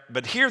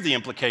here the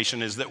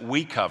implication is that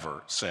we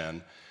cover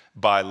sin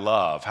by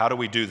love. How do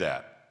we do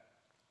that?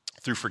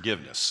 Through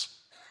forgiveness.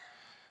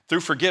 Through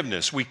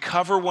forgiveness. We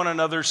cover one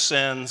another's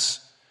sins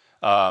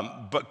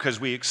because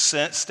we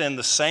extend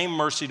the same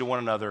mercy to one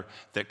another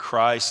that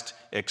Christ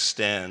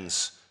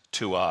extends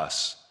to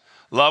us.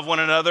 Love one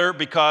another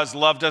because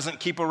love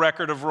doesn't keep a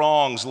record of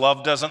wrongs.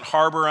 Love doesn't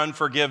harbor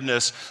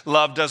unforgiveness.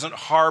 Love doesn't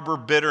harbor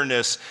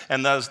bitterness.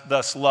 And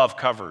thus love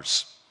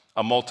covers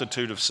a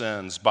multitude of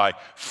sins by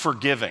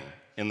forgiving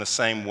in the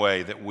same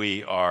way that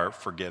we are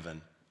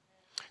forgiven.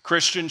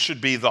 Christians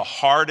should be the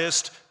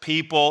hardest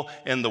people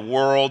in the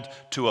world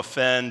to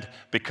offend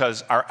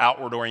because our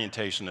outward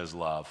orientation is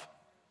love.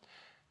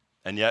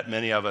 And yet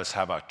many of us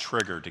have a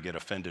trigger to get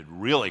offended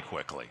really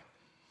quickly.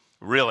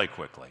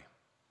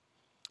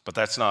 But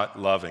that's not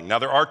loving. Now,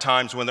 there are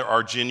times when there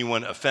are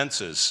genuine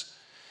offenses.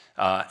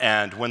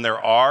 And when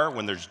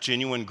there's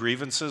genuine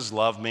grievances,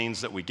 love means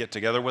that we get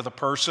together with a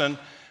person,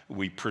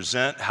 we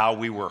present how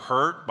we were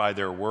hurt by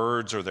their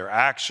words or their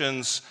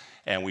actions,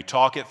 and we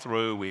talk it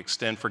through, we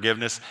extend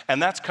forgiveness. And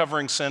that's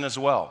covering sin as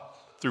well,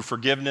 through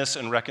forgiveness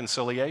and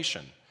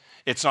reconciliation.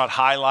 It's not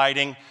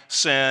highlighting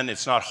sin.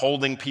 It's not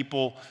holding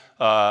people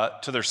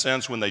to their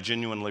sins when they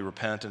genuinely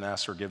repent and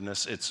ask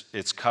forgiveness.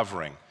 It's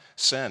covering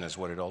sin is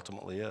what it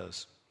ultimately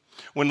is.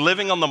 When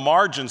living on the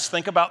margins,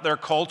 think about their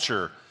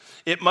culture.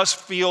 It must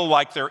feel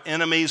like their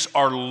enemies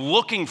are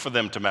looking for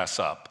them to mess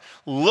up,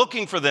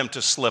 looking for them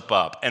to slip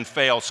up and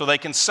fail so they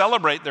can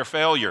celebrate their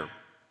failure.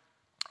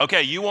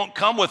 Okay, you won't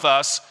come with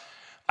us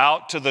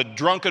out to the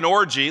drunken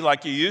orgy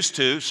like you used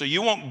to, so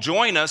you won't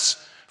join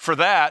us for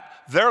that.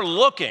 They're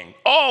looking.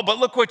 Oh, but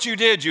look what you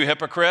did, you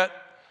hypocrite.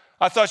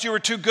 I thought you were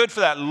too good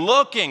for that.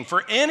 Looking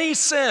for any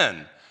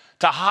sin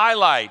to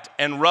highlight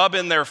and rub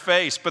in their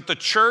face. But the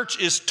church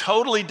is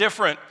totally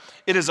different.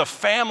 It is a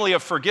family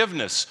of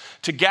forgiveness.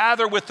 To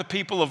gather with the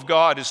people of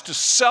God is to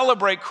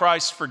celebrate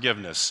Christ's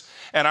forgiveness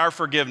and our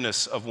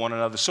forgiveness of one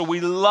another. So we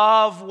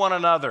love one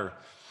another,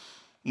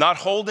 not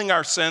holding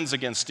our sins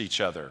against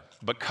each other,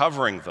 but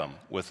covering them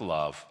with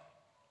love.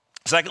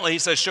 Secondly, he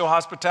says, show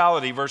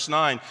hospitality. Verse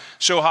 9,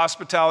 show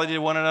hospitality to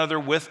one another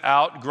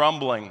without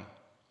grumbling.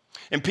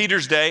 In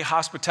Peter's day,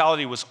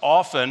 hospitality was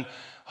often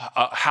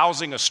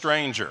housing a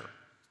stranger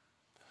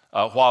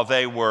while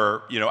they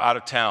were, out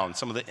of town.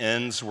 Some of the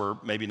inns were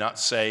maybe not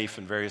safe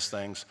and various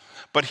things.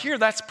 But here,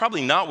 that's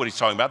probably not what he's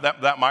talking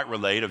about. That might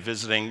relate, a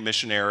visiting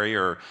missionary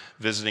or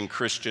visiting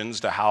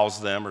Christians to house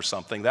them or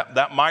something.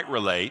 That might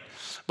relate.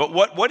 But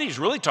what he's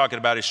really talking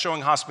about is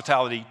showing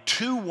hospitality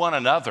to one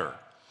another.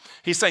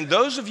 He's saying,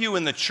 those of you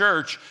in the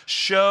church,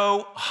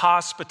 show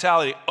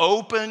hospitality.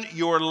 Open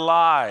your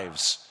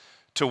lives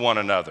to one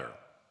another.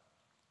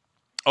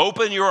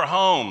 Open your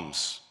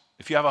homes.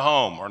 If you have a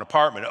home or an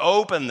apartment,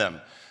 open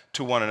them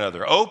to one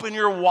another. Open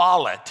your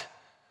wallet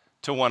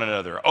to one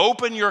another.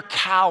 Open your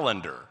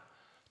calendar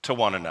to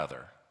one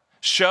another.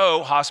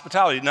 Show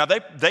hospitality. Now, they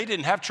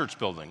didn't have church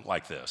building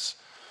like this.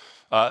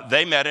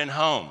 They met in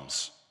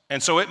homes.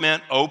 And so it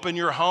meant open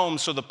your home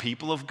so the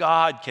people of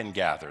God can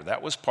gather.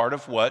 That was part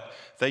of what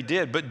they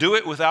did. But do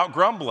it without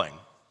grumbling.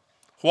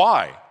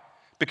 Why?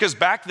 Because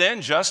back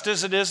then, just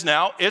as it is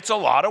now, it's a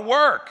lot of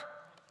work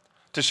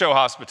to show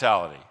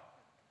hospitality.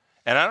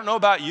 And I don't know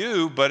about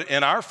you, but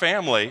in our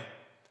family,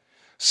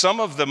 some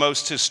of the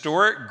most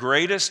historic,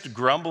 greatest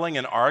grumbling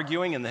and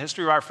arguing in the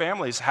history of our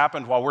families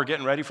happened while we're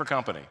getting ready for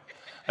company.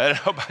 I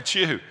don't know about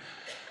you,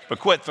 but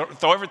quit,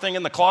 throw everything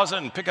in the closet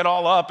and pick it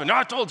all up. And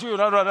I told you,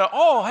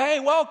 oh, hey,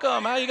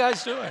 welcome. How you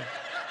guys doing?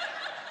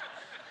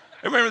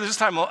 I remember this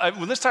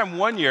time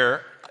one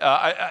year,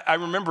 I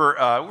remember,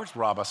 where's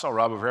Rob? I saw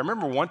Rob over here. I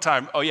remember one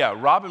time,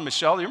 Rob and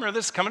Michelle, you remember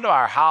this? Coming to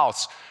our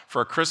house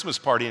for a Christmas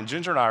party, and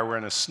Ginger and I were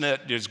in a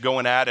snit just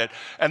going at it.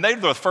 And they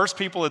were the first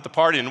people at the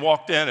party and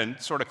walked in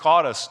and sort of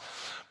caught us.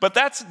 But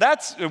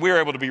we were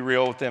able to be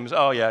real with them.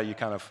 Oh, yeah, you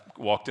kind of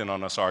walked in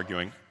on us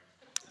arguing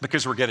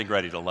because we're getting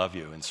ready to love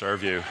you and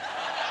serve you.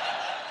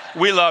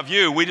 We love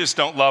you. We just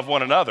don't love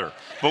one another.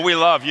 But we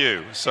love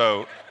you.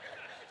 So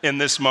in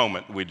this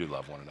moment, we do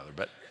love one another.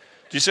 But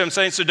do you see what I'm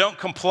saying? So don't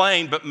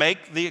complain, but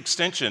make the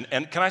extension.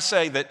 And can I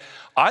say that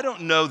I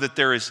don't know that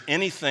there is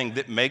anything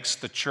that makes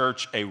the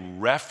church a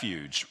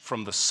refuge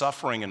from the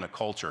suffering in the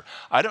culture.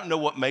 I don't know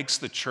what makes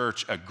the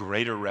church a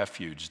greater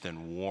refuge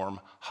than warm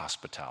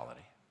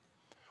hospitality.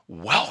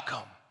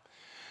 Welcome.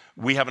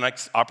 We have an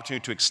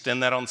opportunity to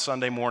extend that on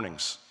Sunday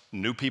mornings.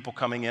 New people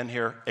coming in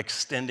here,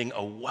 extending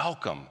a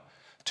welcome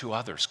to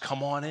others.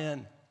 Come on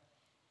in.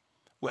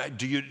 Well,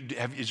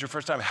 is your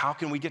first time? How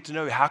can we get to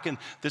know you?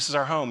 This is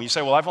our home. You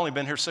say, well, I've only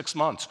been here 6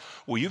 months.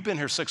 Well, you've been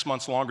here 6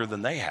 months longer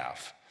than they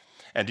have.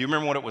 And do you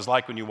remember what it was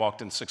like when you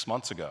walked in 6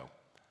 months ago?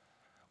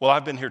 Well,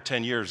 I've been here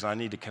 10 years and I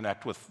need to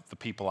connect with the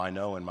people I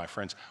know and my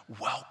friends.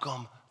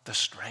 Welcome the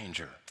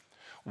stranger.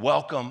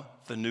 Welcome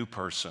the new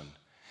person.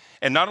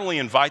 And not only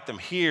invite them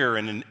here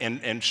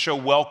and show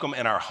welcome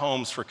in our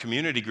homes for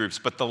community groups,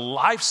 but the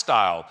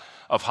lifestyle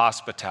of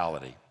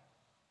hospitality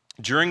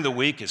during the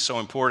week is so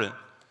important.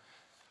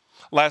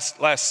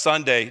 Last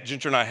Sunday,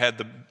 Ginger and I had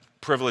the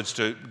privilege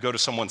to go to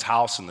someone's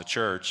house in the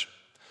church.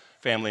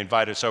 Family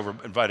invited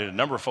a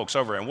number of folks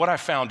over. And what I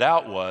found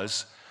out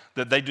was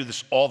that they do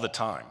this all the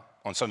time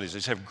on Sundays. They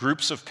just have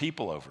groups of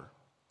people over.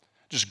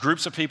 Just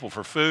groups of people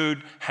for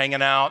food,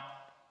 hanging out,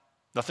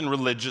 nothing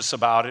religious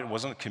about it. It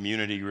wasn't a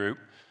community group.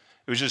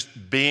 It was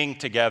just being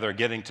together,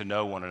 getting to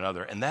know one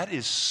another. And that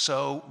is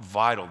so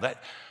vital.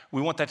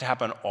 We want that to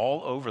happen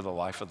all over the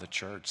life of the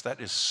church.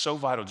 That is so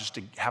vital, just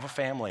to have a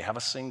family, have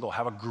a single,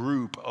 have a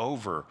group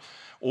over.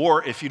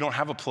 Or if you don't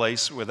have a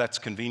place where that's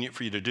convenient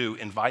for you to do,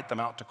 invite them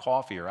out to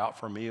coffee or out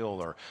for a meal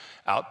or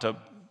out to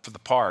the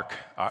park,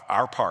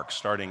 our park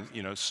starting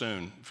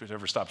soon, if it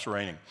ever stops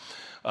raining.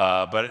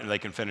 But they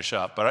can finish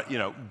up. But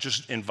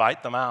just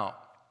invite them out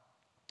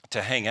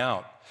to hang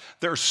out.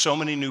 There are so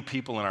many new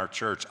people in our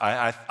church.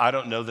 I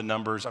don't know the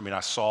numbers. I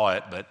saw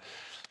it, but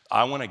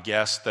I want to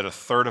guess that a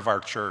third of our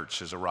church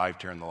has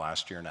arrived here in the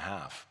last year and a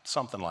half,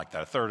 something like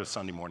that, a third of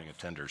Sunday morning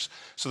attenders.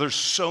 So there's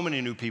so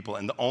many new people,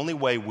 and the only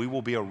way we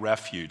will be a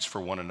refuge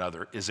for one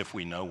another is if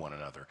we know one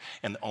another.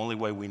 And the only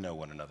way we know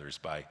one another is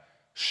by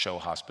show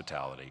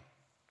hospitality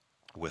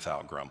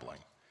without grumbling.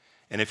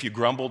 And if you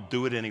grumble,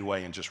 do it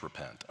anyway and just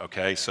repent,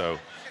 okay? So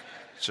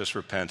just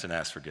repent and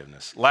ask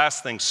forgiveness.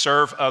 Last thing,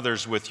 serve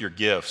others with your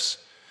gifts.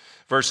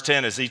 Verse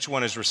 10, as each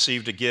one has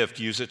received a gift,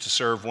 use it to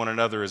serve one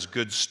another as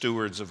good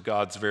stewards of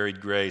God's varied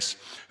grace.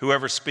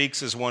 Whoever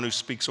speaks is one who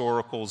speaks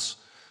oracles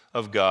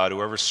of God.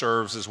 Whoever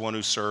serves is one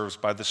who serves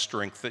by the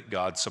strength that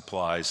God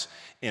supplies,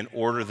 in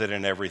order that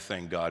in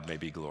everything God may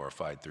be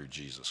glorified through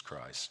Jesus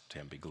Christ. To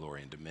him be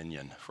glory and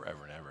dominion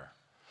forever and ever.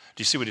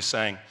 Do you see what he's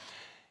saying?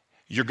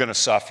 You're going to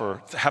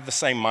suffer. Have the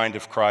same mind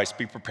of Christ.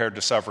 Be prepared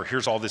to suffer.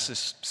 Here's all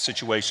these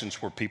situations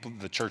where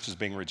the church is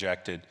being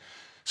rejected.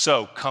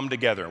 So come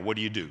together. What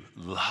do?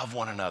 Love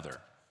one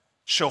another.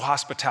 Show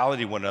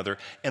hospitality to one another.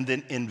 And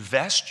then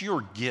invest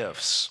your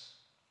gifts.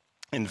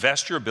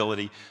 Invest your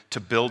ability to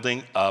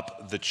building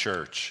up the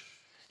church.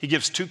 He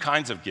gives two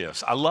kinds of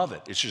gifts. I love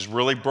it. It's just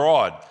really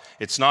broad.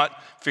 It's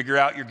not figure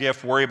out your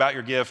gift, worry about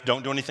your gift,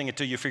 don't do anything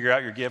until you figure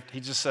out your gift. He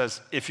just says,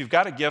 if you've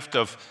got a gift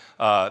of,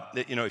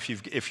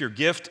 if your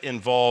gift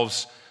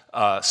involves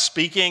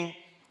speaking,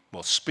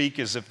 well, speak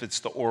as if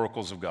it's the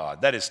oracles of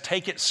God. That is,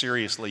 take it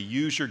seriously.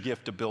 Use your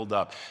gift to build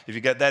up. If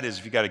you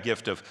got a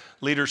gift of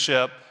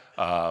leadership,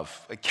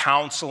 of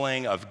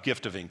counseling, a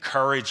gift of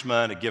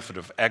encouragement, a gift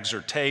of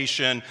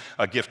exhortation,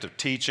 a gift of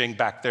teaching.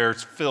 Back there,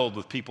 it's filled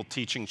with people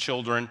teaching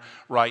children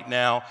right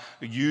now.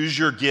 Use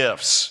your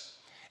gifts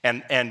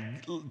and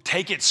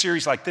take it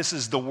serious, like this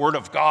is the word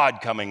of God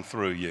coming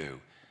through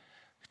you.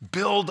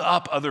 Build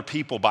up other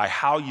people by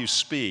how you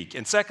speak.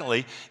 And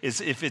secondly,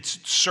 is if it's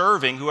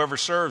serving, whoever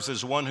serves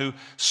is one who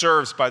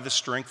serves by the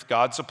strength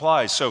God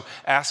supplies. So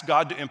ask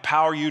God to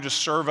empower you to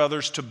serve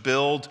others, to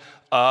build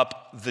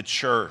up the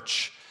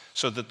church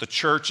so that the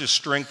church is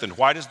strengthened.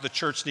 Why does the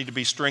church need to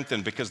be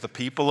strengthened? Because the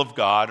people of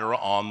God are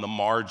on the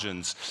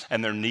margins,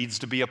 and there needs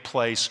to be a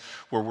place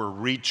where we're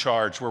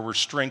recharged, where we're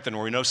strengthened,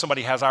 where we know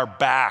somebody has our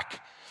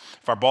back.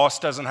 If our boss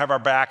doesn't have our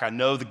back, I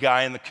know the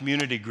guy in the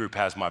community group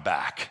has my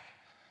back.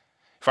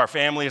 If our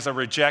family has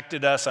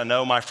rejected us, I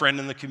know my friend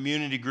in the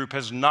community group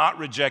has not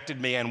rejected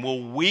me and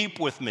will weep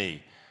with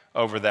me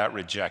over that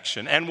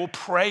rejection and will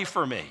pray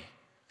for me.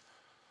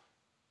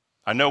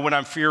 I know when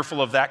I'm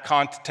fearful of that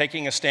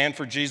taking a stand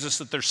for Jesus,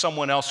 that there's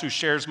someone else who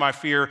shares my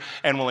fear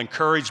and will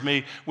encourage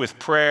me with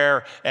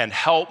prayer and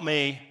help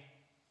me,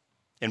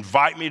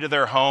 invite me to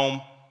their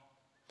home.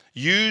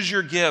 Use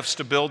your gifts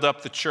to build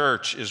up the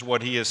church is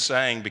what he is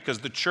saying, because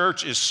the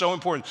church is so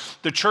important.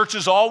 The church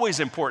is always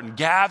important.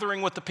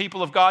 Gathering with the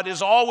people of God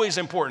is always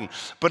important.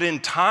 But in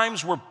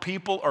times where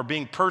people are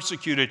being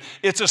persecuted,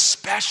 it's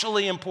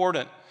especially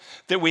important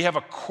that we have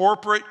a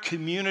corporate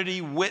community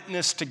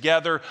witness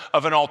together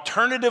of an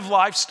alternative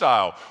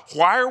lifestyle.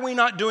 Why are we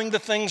not doing the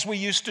things we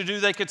used to do?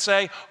 They could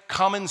say,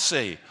 come and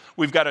see.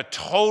 We've got a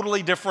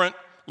totally different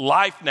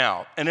life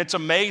now, and it's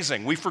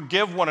amazing. We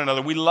forgive one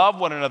another. We love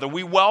one another.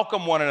 We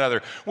welcome one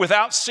another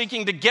without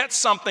seeking to get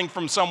something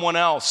from someone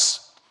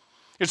else.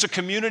 It's a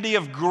community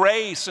of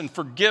grace and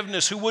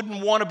forgiveness. Who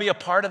wouldn't want to be a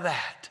part of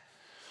that?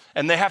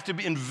 And they have to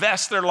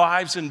invest their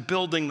lives in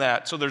building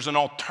that. So there's an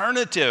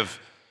alternative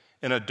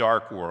in a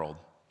dark world.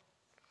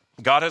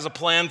 God has a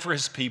plan for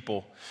his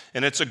people,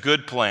 and it's a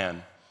good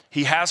plan.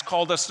 He has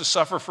called us to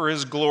suffer for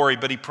his glory,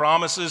 but he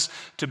promises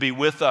to be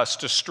with us,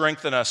 to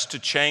strengthen us, to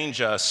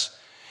change us.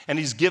 And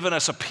he's given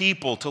us a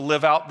people to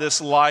live out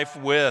this life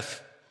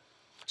with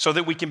so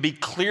that we can be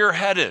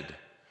clear-headed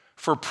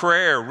for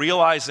prayer,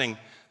 realizing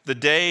the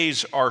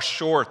days are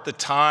short, the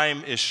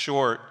time is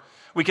short.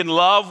 We can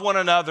love one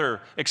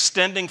another,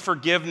 extending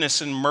forgiveness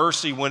and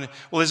mercy when,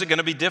 is it going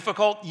to be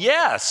difficult?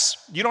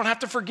 Yes. You don't have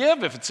to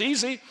forgive if it's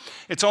easy.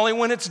 It's only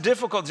when it's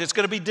difficult. It's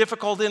going to be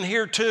difficult in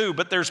here too,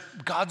 but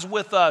God's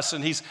with us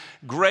and he's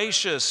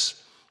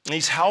gracious And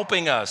he's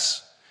helping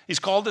us. He's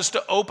called us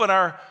to open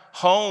our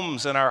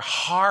homes and our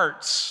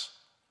hearts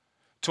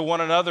to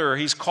one another.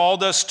 He's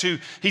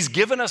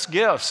given us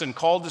gifts and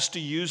called us to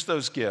use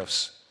those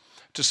gifts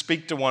to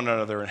speak to one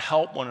another and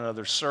help one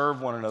another,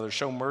 serve one another,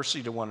 show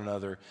mercy to one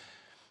another,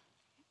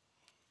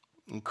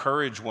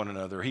 encourage one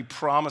another. He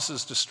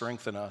promises to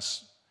strengthen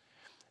us.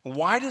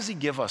 Why does he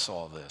give us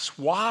all this?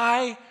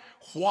 Why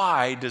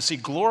does he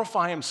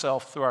glorify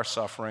himself through our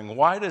suffering?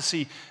 Why does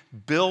he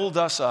build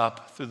us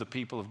up through the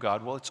people of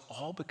God? Well, it's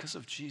all because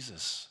of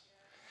Jesus.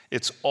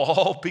 It's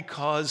all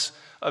because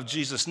of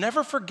Jesus.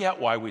 Never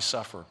forget why we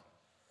suffer.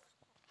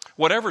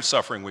 Whatever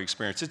suffering we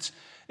experience,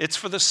 it's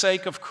for the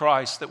sake of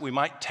Christ, that we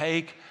might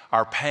take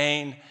our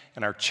pain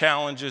and our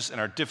challenges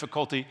and our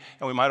difficulty,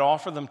 and we might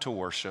offer them to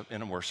worship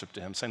to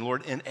him, saying,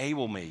 Lord,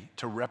 enable me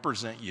to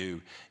represent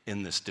you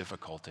in this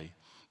difficulty.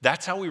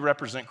 That's how we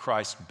represent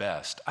Christ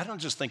best. I don't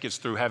just think it's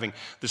through having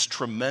this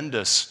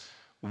tremendous,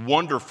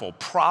 wonderful,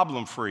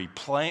 problem-free,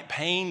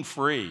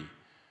 pain-free,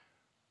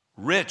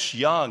 rich,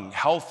 young,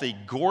 healthy,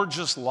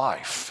 gorgeous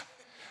life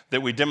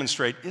that we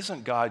demonstrate,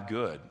 isn't God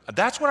good?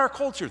 That's what our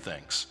culture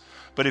thinks.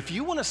 But if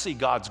you want to see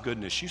God's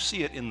goodness, you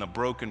see it in the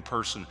broken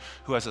person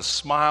who has a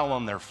smile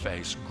on their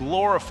face,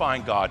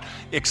 glorifying God,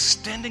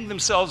 extending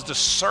themselves to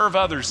serve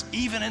others,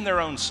 even in their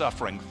own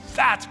suffering.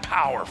 That's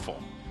powerful.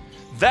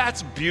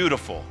 That's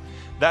beautiful.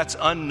 That's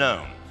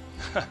unknown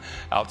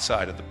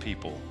outside of the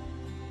people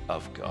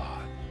of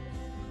God.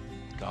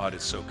 God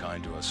is so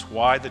kind to us.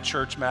 Why the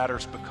church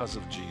matters? Because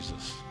of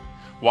Jesus.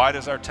 Why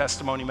does our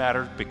testimony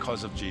matter?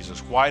 Because of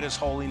Jesus. Why does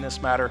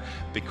holiness matter?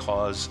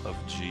 Because of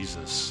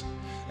Jesus.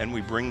 And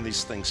we bring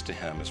these things to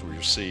him as we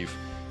receive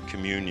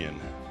communion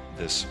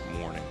this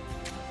morning.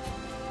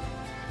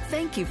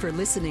 Thank you for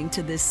listening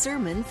to this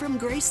sermon from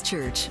Grace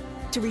Church.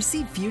 To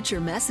receive future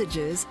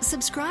messages,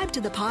 subscribe to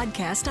the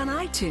podcast on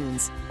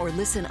iTunes or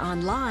listen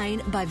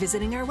online by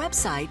visiting our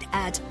website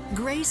at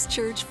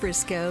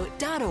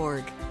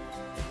gracechurchfrisco.org.